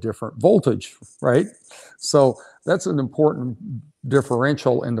discharge at a different voltage, right? So that's an important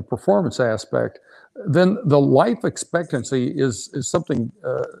differential in the performance aspect. Then the life expectancy is something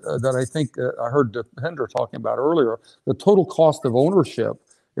that I think I heard Dipender talking about earlier. The total cost of ownership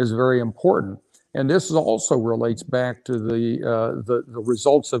is very important. And this also relates back to the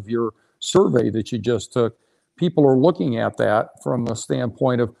results of your survey that you just took. People are looking at that from a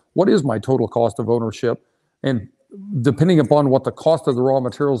standpoint of what is my total cost of ownership? And depending upon what the cost of the raw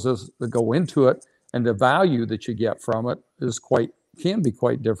materials is that go into it and the value that you get from it can be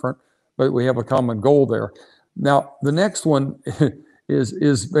quite different, but we have a common goal there. Now, the next one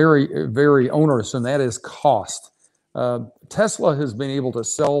is very, very onerous, and that is cost. Tesla has been able to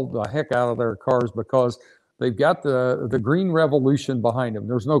sell the heck out of their cars because they've got the green revolution behind them.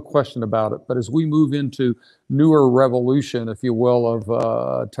 There's no question about it. But as we move into newer revolution, if you will,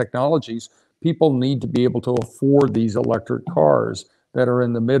 of technologies, people need to be able to afford these electric cars that are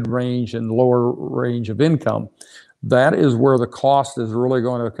in the mid-range and lower range of income. That is where the cost is really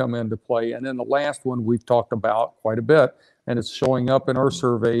going to come into play. And then the last one we've talked about quite a bit, and it's showing up in our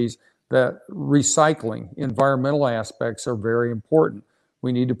surveys, that recycling, environmental aspects are very important.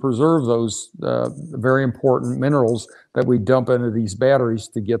 We need to preserve those very important minerals that we dump into these batteries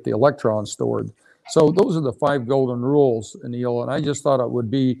to get the electrons stored. So those are the 5 golden rules, Anil, and I just thought it would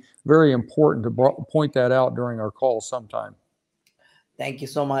be very important to point that out during our call sometime. Thank you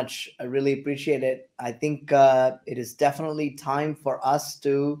so much. I really appreciate it. I think it is definitely time for us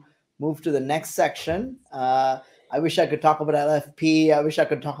to move to the next section. I wish I could talk about LFP. I wish I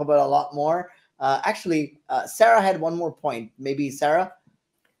could talk about a lot more. Actually, Sarah had one more point. Maybe Sarah?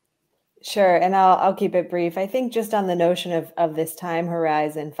 Sure, and I'll keep it brief. I think just on the notion of this time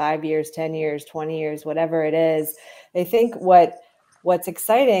horizon, 5 years, 10 years, 20 years, whatever it is, I think what's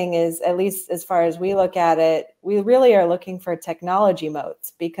exciting is, at least as far as we look at it, we really are looking for technology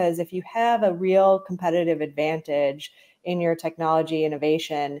moats, because if you have a real competitive advantage in your technology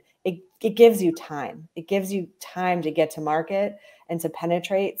innovation, it gives you time. It gives you time to get to market and to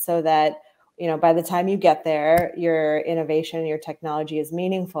penetrate, so that by the time you get there, your innovation, your technology is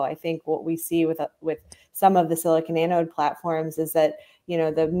meaningful. I think what we see with some of the silicon anode platforms is that,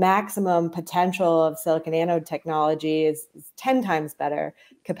 the maximum potential of silicon anode technology is 10 times better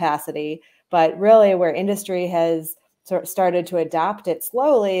capacity. But really where industry has started to adopt it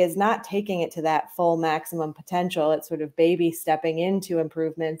slowly is not taking it to that full maximum potential. It's sort of baby stepping into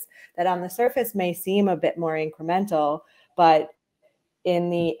improvements that on the surface may seem a bit more incremental, but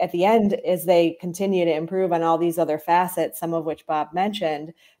at the end, as they continue to improve on all these other facets, some of which Bob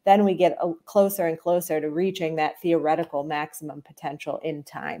mentioned, then we get closer and closer to reaching that theoretical maximum potential in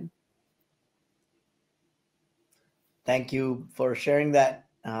time. Thank you for sharing that,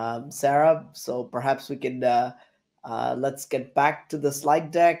 Sarah. So perhaps we could, let's get back to the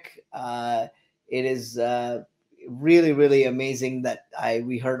slide deck. It is really, really amazing that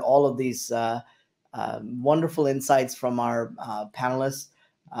we heard all of these wonderful insights from our panelists.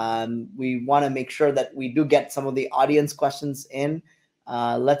 We want to make sure that we do get some of the audience questions in.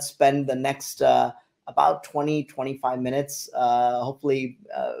 Let's spend the next about 20-25 minutes, hopefully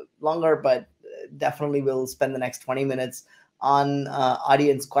longer, but definitely we'll spend the next 20 minutes on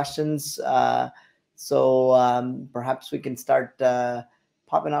audience questions. So perhaps we can start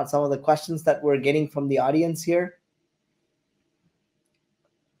popping out some of the questions that we're getting from the audience here.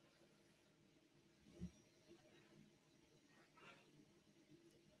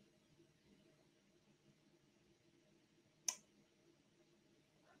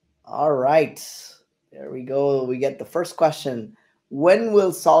 All right, there we go. We get the first question. When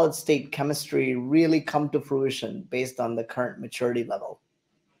will solid state chemistry really come to fruition based on the current maturity level?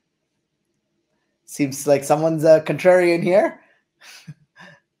 Seems like someone's a contrarian here.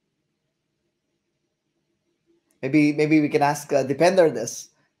 Maybe we can ask Dipender this.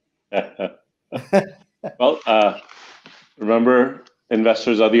 Well, remember,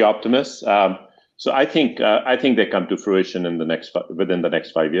 investors are the optimists. So I think they come to fruition within the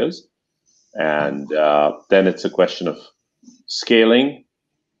next 5 years, and then it's a question of scaling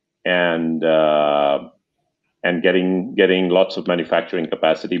and getting lots of manufacturing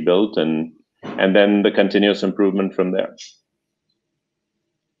capacity built, and then the continuous improvement from there.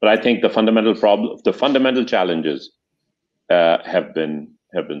 But I think the fundamental challenges have been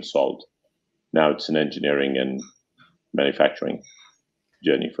solved. Now it's an engineering and manufacturing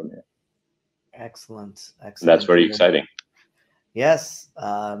journey from here. Excellent. That's very exciting. Yes.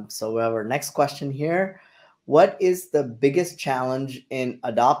 So we have our next question here. What is the biggest challenge in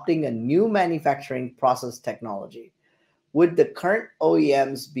adopting a new manufacturing process technology? Would the current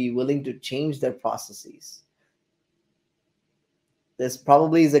OEMs be willing to change their processes? This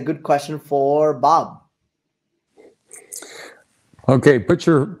probably is a good question for Bob. Okay, put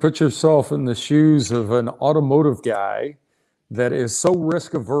yourself in the shoes of an automotive guy that is so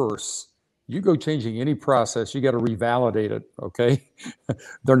risk averse. You go changing any process, you got to revalidate it, okay?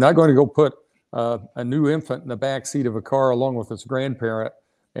 They're not going to go put a new infant in the back seat of a car along with its grandparent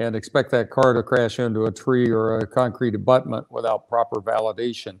and expect that car to crash into a tree or a concrete abutment without proper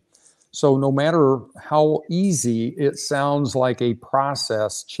validation. So no matter how easy it sounds like a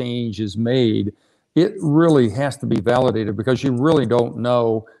process change is made, it really has to be validated, because you really don't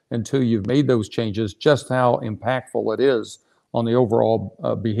know until you've made those changes just how impactful it is on the overall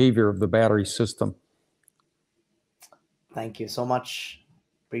behavior of the battery system. Thank you so much.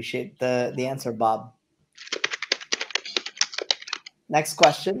 Appreciate the answer, Bob. Next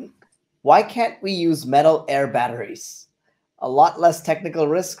question. Why can't we use metal air batteries? A lot less technical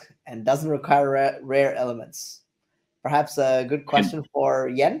risk and doesn't require rare elements. Perhaps a good question for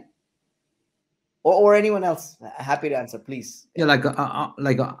Yen? or anyone else. Happy to answer, please. Yeah,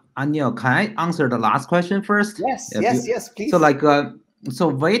 Anil, can I answer the last question first? Yes, yes, please. So so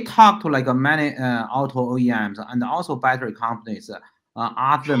we talked to many auto OEMs and also battery companies,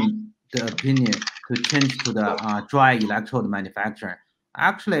 ask them the opinion to change to the dry electrode manufacturer.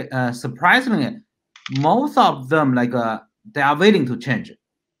 Actually, surprisingly, most of them they are willing to change,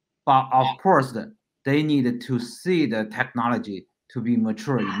 but of course they need to see the technology to be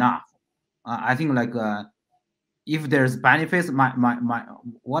mature enough. I think if there's benefits,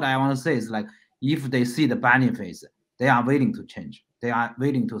 what I want to say is if they see the benefits, they are willing to change. They are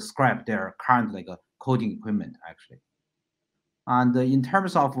willing to scrap their current coating equipment actually. And in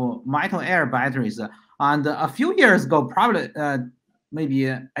terms of metal air batteries, and a few years ago, probably maybe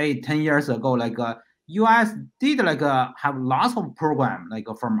 8-10 years ago, US did have lots of program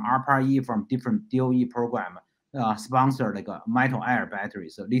from ARPA-E, from different DOE program sponsor metal air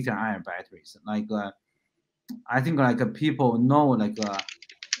batteries, lithium ion batteries. I think people know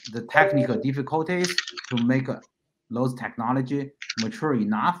the technical difficulties to make those technology mature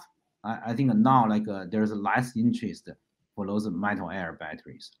enough. I think now there's less interest for those metal air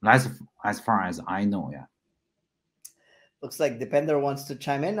batteries. Less as far as I know, yeah. Looks like Dipender wants to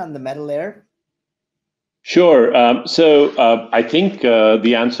chime in on the metal air. Sure. I think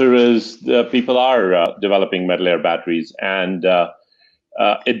the answer is people are developing metal air batteries, and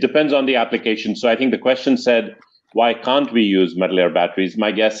it depends on the application. So I think the question said, why can't we use metal air batteries?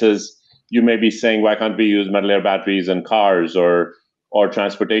 My guess is you may be saying, why can't we use metal air batteries in cars or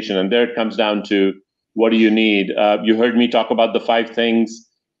transportation? And there it comes down to, what do you need? You heard me talk about the 5 things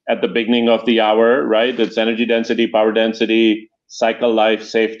at the beginning of the hour, right? It's energy density, power density, cycle life,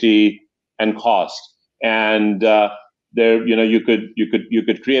 safety, and cost. And there, you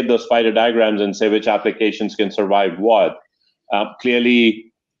could create those spider diagrams and say which applications can survive what.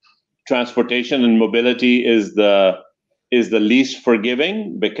 Clearly, transportation and mobility is the least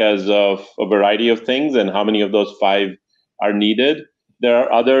forgiving because of a variety of things and how many of those 5 are needed. There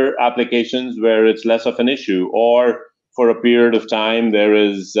are other applications where it's less of an issue, or for a period of time there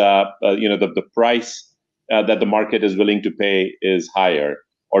is the price that the market is willing to pay is higher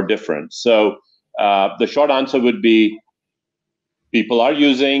or different. So the short answer would be people are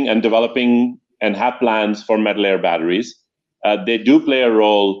using and developing and have plans for metal air batteries. They do play a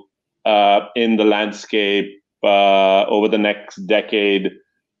role in the landscape over the next decade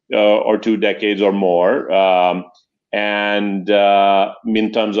or 2 decades or more, and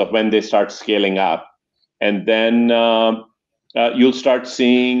in terms of when they start scaling up. And then you'll start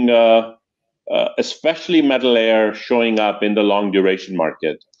seeing especially metal air showing up in the long duration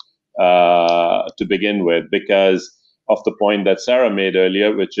market to begin with, because of the point that Sara made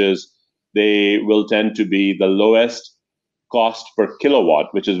earlier, which is they will tend to be the lowest cost per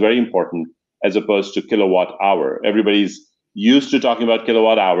kilowatt, which is very important, as opposed to kilowatt hour. Everybody's used to talking about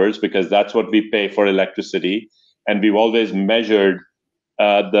kilowatt hours because that's what we pay for electricity, and we've always measured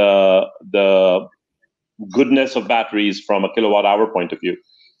the goodness of batteries from a kilowatt hour point of view.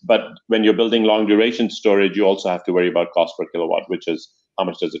 But when you're building long duration storage, you also have to worry about cost per kilowatt, which is how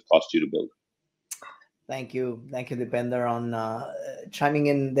much does it cost you to build. Thank you, Dipender, on chiming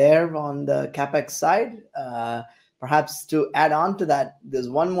in there on the CapEx side. Perhaps to add on to that, there's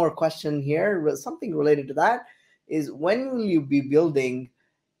one more question here, something related to that, is when will you be building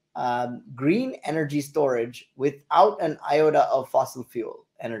green energy storage without an iota of fossil fuel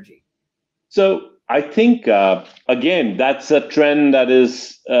energy? So I think, again, that's a trend that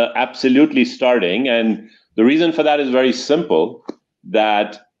is absolutely starting. And the reason for that is very simple,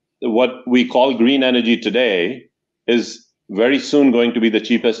 that what we call green energy today is very soon going to be the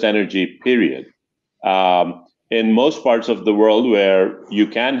cheapest energy, period. In most parts of the world where you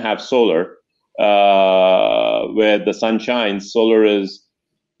can have solar, where the sun shines, solar is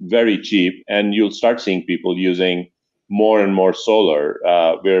very cheap, and you'll start seeing people using more and more solar.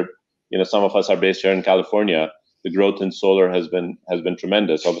 Where some of us are based here in California, the growth in solar has been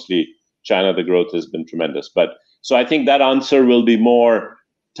tremendous. Obviously, China, the growth has been tremendous. But so I think that answer will be more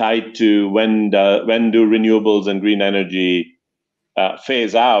tied to when do renewables and green energy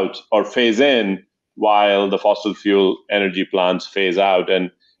phase out or phase in, while the fossil fuel energy plants phase out.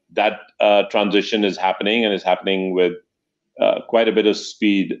 And that transition is happening, and is happening with quite a bit of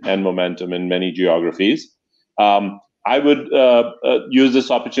speed and momentum in many geographies. I would use this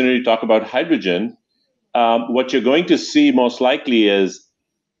opportunity to talk about hydrogen. What you're going to see most likely is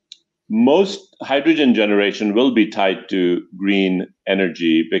most hydrogen generation will be tied to green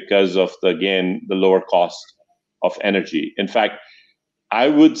energy because of, the lower cost of energy. In fact, I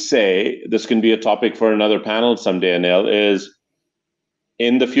would say, this can be a topic for another panel someday, Anil, is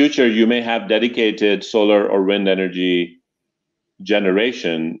in the future, you may have dedicated solar or wind energy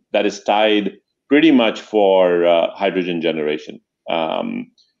generation that is tied pretty much for hydrogen generation,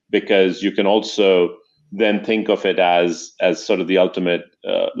 because you can also then think of it as sort of the ultimate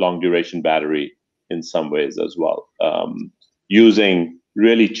long duration battery in some ways as well, using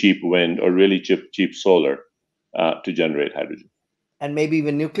really cheap wind or really cheap solar to generate hydrogen. And maybe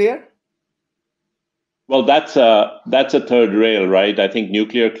even nuclear? Well, that's a third rail, right? I think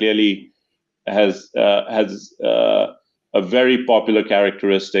nuclear clearly has a very popular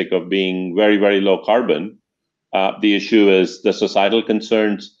characteristic of being very, very low carbon. The issue is the societal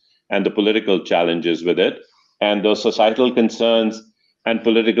concerns and the political challenges with it. And those societal concerns and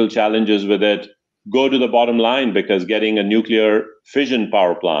political challenges with it go to the bottom line, because getting a nuclear fission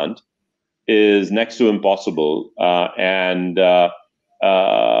power plant is next to impossible. And the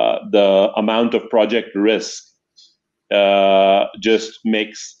amount of project risk just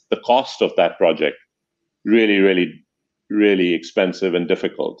makes the cost of that project really, really, really expensive and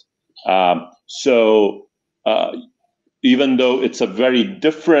difficult. So even though it's a very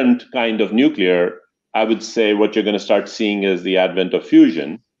different kind of nuclear, I would say what you're going to start seeing is the advent of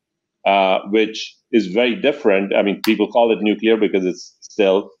fusion, which is very different. I mean, people call it nuclear because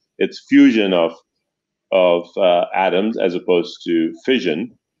it's fusion of atoms as opposed to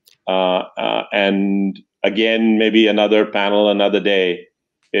fission. And again, maybe another panel, another day,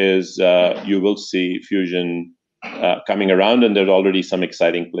 is you will see fusion coming around, and there's already some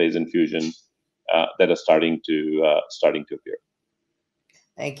exciting plays in fusion that are starting to appear.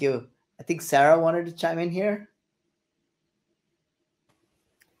 Thank you. I think Sarah wanted to chime in here.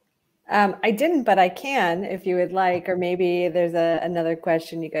 I didn't, but I can if you would like, or maybe there's another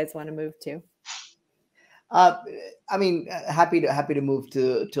question you guys want to move to. I mean, happy to move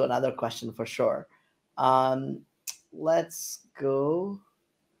to another question for sure. Let's go.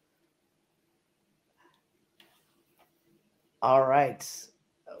 All right.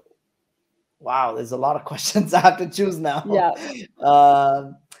 Wow, there's a lot of questions I have to choose now. Yeah.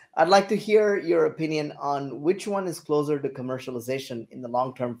 I'd like to hear your opinion on which one is closer to commercialization in the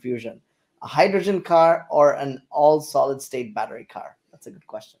long-term fusion, a hydrogen car or an all solid-state battery car? That's a good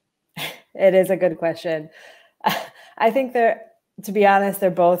question. It is a good question. I think to be honest, they're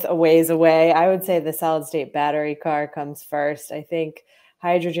both a ways away. I would say the solid-state battery car comes first. I think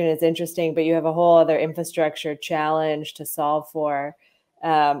hydrogen is interesting, but you have a whole other infrastructure challenge to solve for.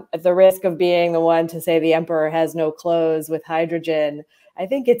 At the risk of being the one to say the emperor has no clothes with hydrogen, I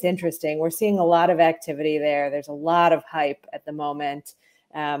think it's interesting. We're seeing a lot of activity there. There's a lot of hype at the moment.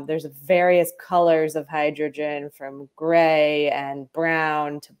 There's various colors of hydrogen, from gray and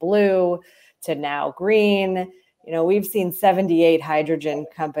brown to blue to now green. You know, we've seen 78 hydrogen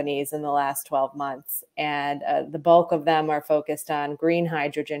companies in the last 12 months, and the bulk of them are focused on green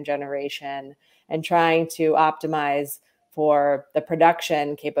hydrogen generation and trying to optimize for the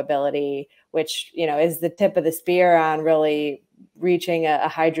production capability, which, you know, is the tip of the spear on really reaching a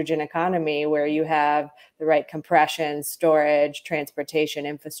hydrogen economy where you have the right compression, storage, transportation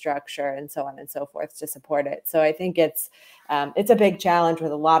infrastructure, and so on and so forth to support it. So I think it's a big challenge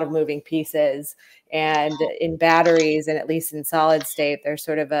with a lot of moving pieces. And in batteries, and at least in solid state, there's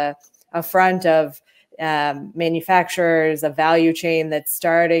sort of a front of manufacturers, a value chain that's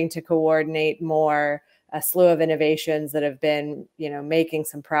starting to coordinate more, a slew of innovations that have been, you know, making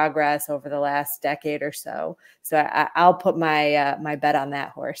some progress over the last decade or so. So I'll put my my bet on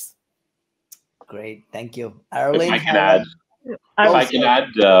that horse. Great, thank you. Arrelaine, If I can add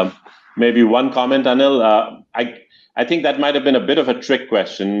maybe one comment, Anil. I think that might have been a bit of a trick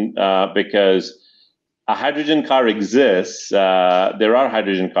question, because a hydrogen car exists. There are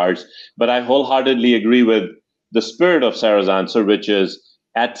hydrogen cars, but I wholeheartedly agree with the spirit of Sarah's answer, which is,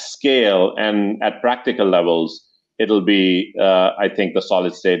 at scale and at practical levels, it'll be, I think, the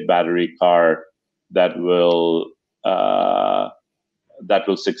solid-state battery car that will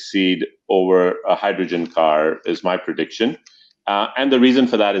succeed over a hydrogen car, is my prediction. And the reason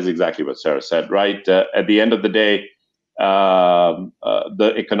for that is exactly what Sarah said, right? At the end of the day,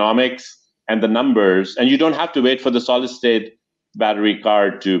 the economics and the numbers, and you don't have to wait for the solid-state battery car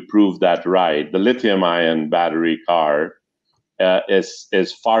to prove that right. The lithium-ion battery car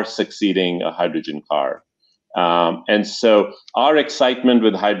is far succeeding a hydrogen car. And so our excitement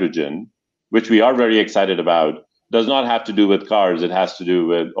with hydrogen, which we are very excited about, does not have to do with cars. It has to do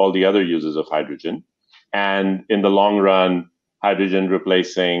with all the other uses of hydrogen. And in the long run, hydrogen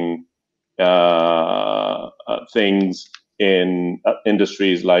replacing things in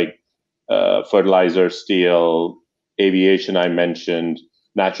industries like fertilizer, steel, aviation, I mentioned,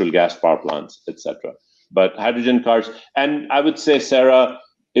 natural gas power plants, etc. But hydrogen cars, and I would say, Sarah,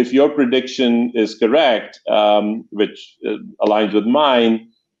 if your prediction is correct, which aligns with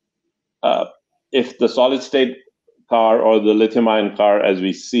mine, if the solid state car or the lithium ion car, as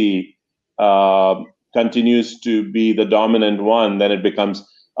we see, continues to be the dominant one, then it becomes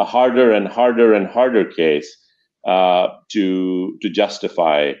a harder and harder and harder case to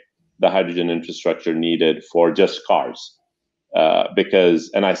justify the hydrogen infrastructure needed for just cars. Because,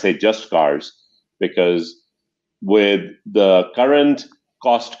 and I say just cars, because with the current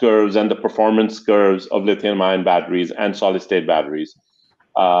cost curves and the performance curves of lithium-ion batteries and solid-state batteries,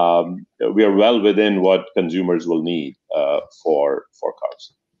 we are well within what consumers will need for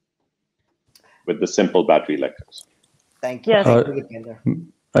cars with the simple battery electrics. Thank you. Yes.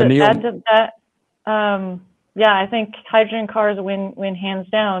 Thank you, To add to that, yeah, I think hydrogen cars win hands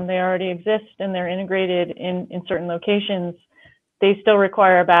down. They already exist and they're integrated in certain locations. They still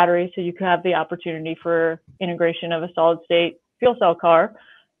require a battery, so you could have the opportunity for integration of a solid state fuel cell car.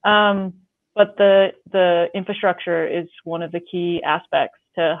 But the infrastructure is one of the key aspects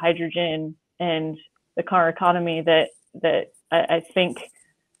to hydrogen and the car economy that I think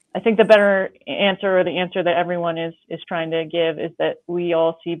the better answer, or the answer that everyone is trying to give, is that we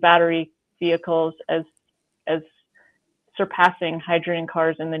all see battery vehicles as surpassing hydrogen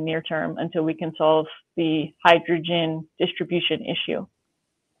cars in the near term until we can solve the hydrogen distribution issue.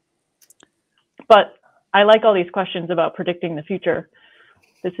 But I like all these questions about predicting the future.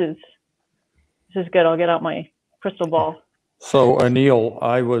 This is good. I'll get out my crystal ball. So Anil,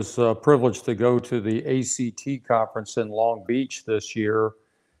 I was privileged to go to the ACT conference in Long Beach this year.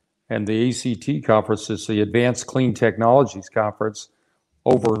 And the ACT conference is the Advanced Clean Technologies Conference.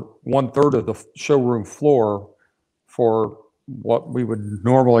 Over 1/3 of the showroom floor for what we would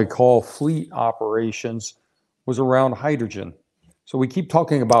normally call fleet operations was around hydrogen. So we keep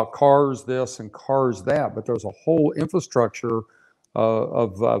talking about cars this and cars that, but there's a whole infrastructure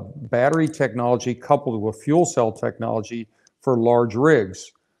of battery technology coupled with fuel cell technology for large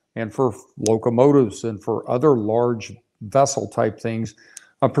rigs and for locomotives and for other large vessel type things,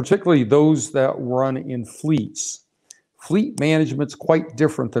 particularly those that run in fleets. Fleet management's quite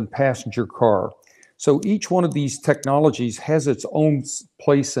different than passenger car. So each one of these technologies has its own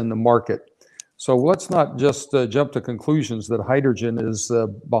place in the market. So let's not just jump to conclusions that hydrogen is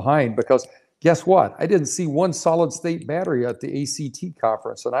behind, because guess what? I didn't see one solid state battery at the ACT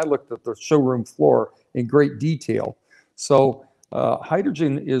conference, and I looked at the showroom floor in great detail. So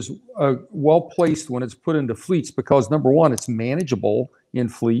hydrogen is well placed when it's put into fleets because, number one, it's manageable in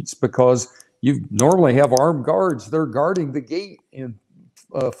fleets because you normally have armed guards. They're guarding the gate in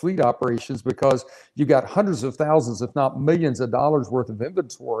fleet operations because you've got hundreds of thousands, if not millions of dollars worth of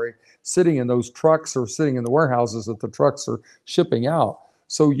inventory sitting in those trucks or sitting in the warehouses that the trucks are shipping out.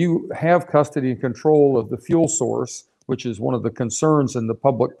 So you have custody and control of the fuel source, which is one of the concerns in the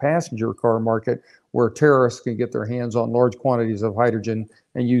public passenger car market, where terrorists can get their hands on large quantities of hydrogen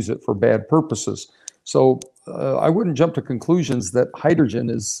and use it for bad purposes. So I wouldn't jump to conclusions that hydrogen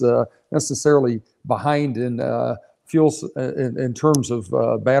is necessarily behind in fuels in terms of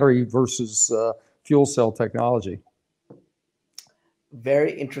battery versus fuel cell technology.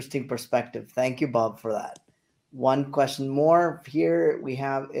 Very interesting perspective. Thank you, Bob, for that. One question more here we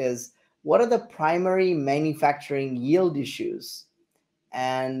have is, what are the primary manufacturing yield issues,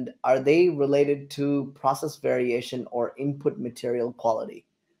 and are they related to process variation or input material quality?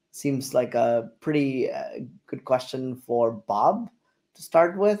 Seems like a pretty good question for Bob to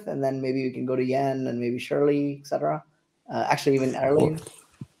start with, and then maybe we can go to Yan and maybe Shirley, etc. Actually, even Arrelaine.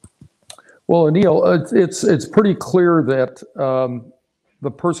 Well, Anil, it's pretty clear that the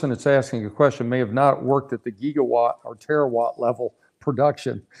person that's asking a question may have not worked at the gigawatt or terawatt level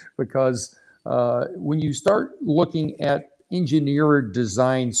production, because when you start looking at engineered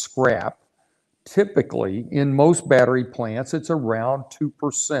design scrap, typically in most battery plants, it's around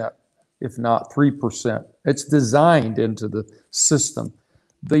 2%, if not 3%. It's designed into the system.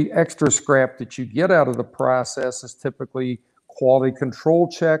 The extra scrap that you get out of the process is typically quality control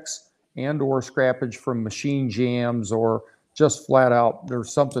checks and or scrappage from machine jams, or just flat out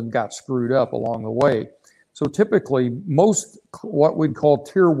there's something got screwed up along the way. So typically most what we'd call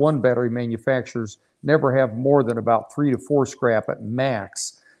tier 1 battery manufacturers never have more than about 3 to 4 scrap at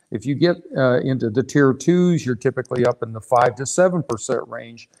max. If you get into the tier 2s, you're typically up in the 5 to 7%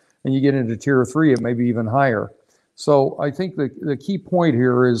 range, and you get into tier 3, it may be even higher. So I think the key point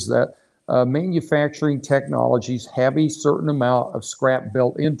here is that manufacturing technologies have a certain amount of scrap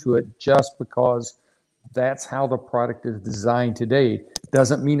built into it just because that's how the product is designed today.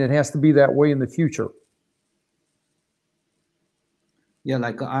 Doesn't mean it has to be that way in the future. Yeah,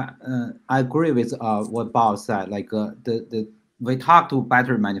 like I agree with what Bob said. Like we talk to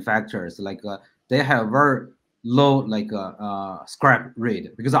battery manufacturers, like they have very low like scrap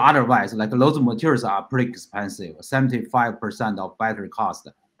rate, because otherwise like those materials are pretty expensive. 75% of battery cost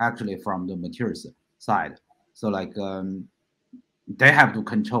actually from the materials side. So like they have to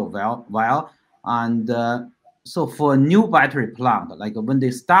control well. And so for new battery plant, like when they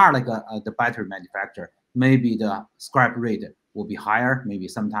start like the battery manufacturer, maybe the scrap rate will be higher, maybe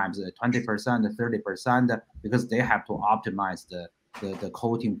sometimes 20%, 30%, because they have to optimize the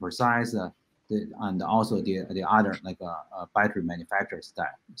coating precise, and also the other like battery manufacturer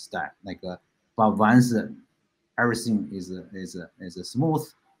stack. Like but once everything is smooth,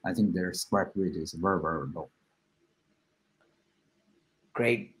 I think their scrap rate is very low.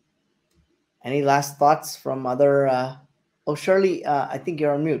 Great. Any last thoughts from other? Oh, Shirley, I think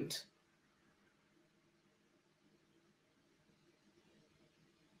you're on mute.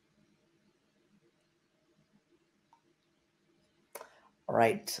 All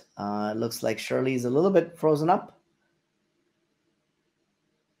right. Looks like Shirley's a little bit frozen up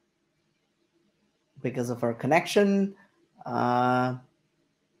because of her connection.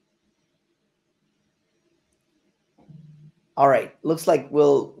 All right. Looks like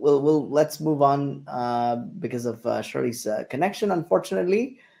we'll let's move on because of Shirley's connection,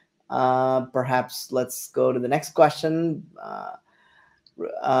 unfortunately. Perhaps let's go to the next question.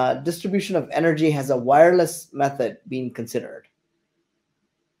 Distribution of energy, has a wireless method been considered?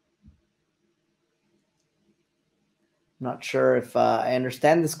 Not sure if I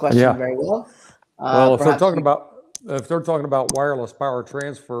understand this question very well. Well, if they're talking about wireless power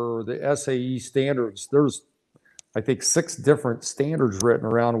transfer, the SAE standards, there's I think 6 different standards written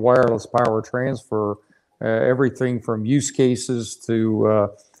around wireless power transfer, everything from use cases to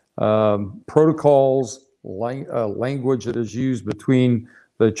protocols, language that is used between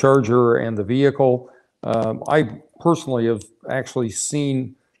the charger and the vehicle. I personally have actually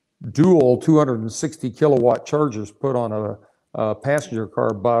seen dual 260 kilowatt chargers put on a passenger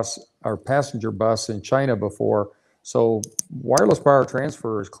car bus or passenger bus in China before. So wireless power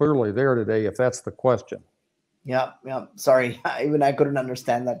transfer is clearly there today, if that's the question. Yeah. Sorry, even I couldn't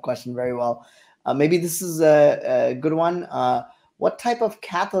understand that question very well. Maybe this is a good one. What type of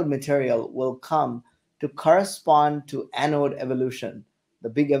cathode material will come to correspond to anode evolution, the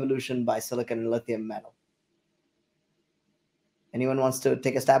big evolution by silicon and lithium metal? Anyone wants to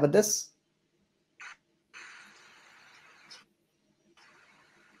take a stab at this?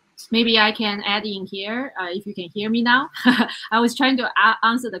 Maybe I can add in here, if you can hear me now. I was trying to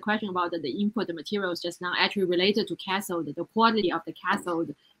answer the question about the input materials just now, actually related to cathode. The quality of the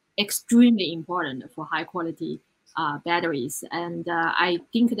cathode, extremely important for high quality batteries. And I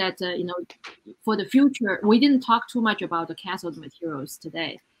think that, for the future, we didn't talk too much about the cathode materials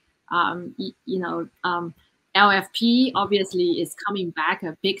today. LFP obviously is coming back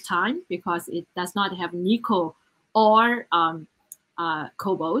a big time because it does not have nickel or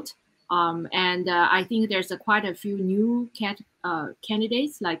cobalt. And I think there's quite a few new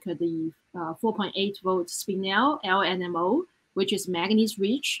candidates, like the 4.8 volt spinel LNMO, which is manganese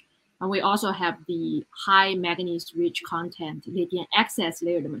rich. And we also have the high manganese rich content lithium excess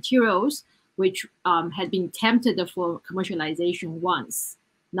layered materials, which had been tempted for commercialization once,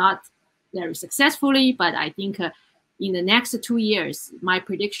 not very successfully, but I think in the next 2 years, my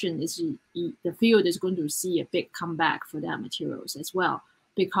prediction is the field is going to see a big comeback for that materials as well,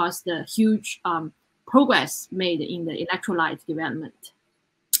 because the huge progress made in the electrolyte development.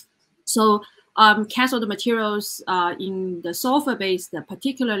 So cathode materials in the sulfur-based,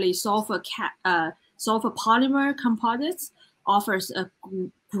 particularly sulfur polymer composites, offers a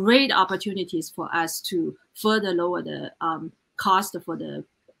great opportunities for us to further lower the cost for the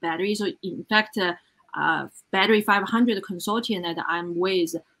battery. So in fact, Battery 500 consortium that I'm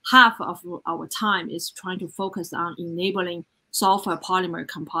with, half of our time is trying to focus on enabling sulfur polymer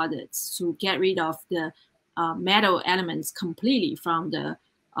composites to get rid of the metal elements completely from the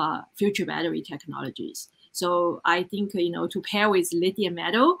future battery technologies. So I think, to pair with lithium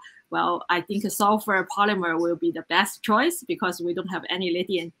metal, well, I think a sulfur polymer will be the best choice because we don't have any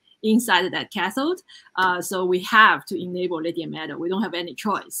lithium inside that cathode. So we have to enable lithium metal. We don't have any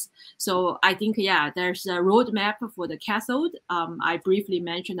choice. So I think, there's a roadmap for the cathode. I briefly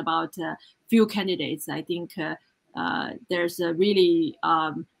mentioned about a few candidates. I think there's a really,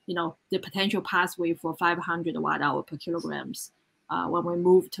 the potential pathway for 500 watt-hour per kilograms when we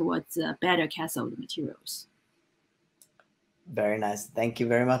move towards better cathode materials. Very nice. Thank you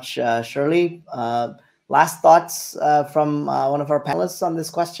very much, Shirley. Last thoughts from one of our panelists on this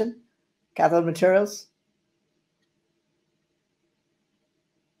question, cathode materials?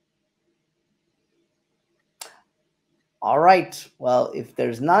 All right. Well, if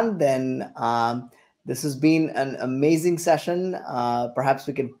there's none, then this has been an amazing session. Perhaps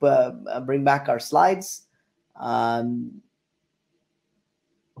we can bring back our slides. Well,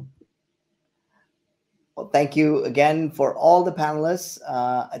 thank you again for all the panelists.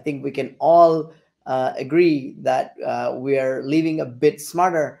 I think we can all agree that we are leaving a bit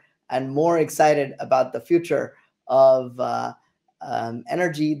smarter and more excited about the future of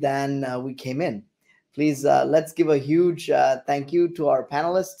energy than we came in. Please, let's give a huge thank you to our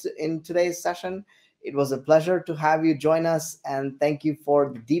panelists in today's session. It was a pleasure to have you join us, and thank you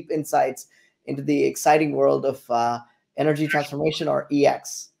for the deep insights into the exciting world of energy transformation, or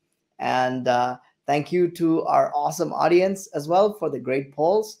EX. And thank you to our awesome audience as well for the great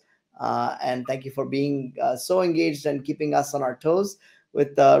polls. And thank you for being so engaged and keeping us on our toes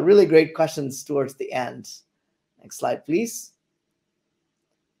with really great questions towards the end. Next slide, please.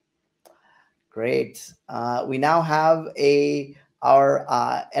 Great. We now have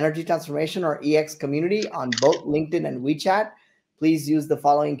our energy transformation, or EX community, on both LinkedIn and WeChat. Please use the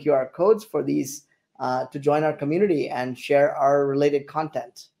following QR codes for these to join our community and share our related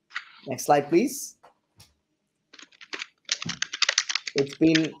content. Next slide, please. It's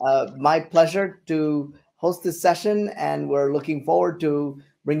been my pleasure to host this session, and we're looking forward to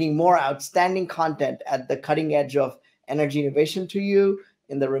bringing more outstanding content at the cutting edge of energy innovation to you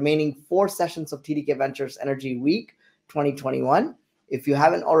in the remaining 4 sessions of TDK Ventures Energy Week 2021. If you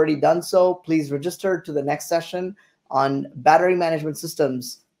haven't already done so, please register to the next session on battery management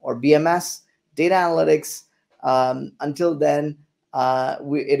systems, or BMS, data analytics. Until then,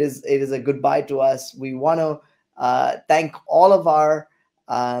 it is a goodbye to us. We want to thank all of our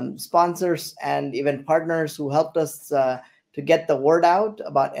sponsors and even partners who helped us to get the word out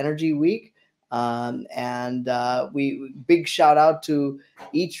about Energy Week. We big shout out to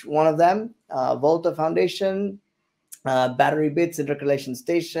each one of them: Volta Foundation, Battery Bits Intercalation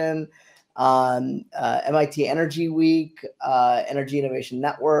Station, MIT Energy Week, Energy Innovation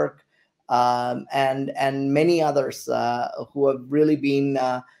Network, and many others who have really been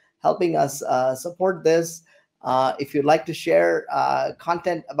helping us support this. If you'd like to share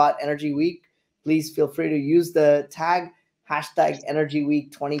content about Energy Week, please feel free to use the tag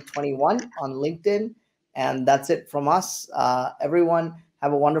 #EnergyWeek 2021 on LinkedIn. And that's it from us. Everyone,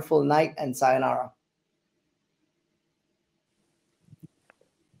 have a wonderful night, and sayonara.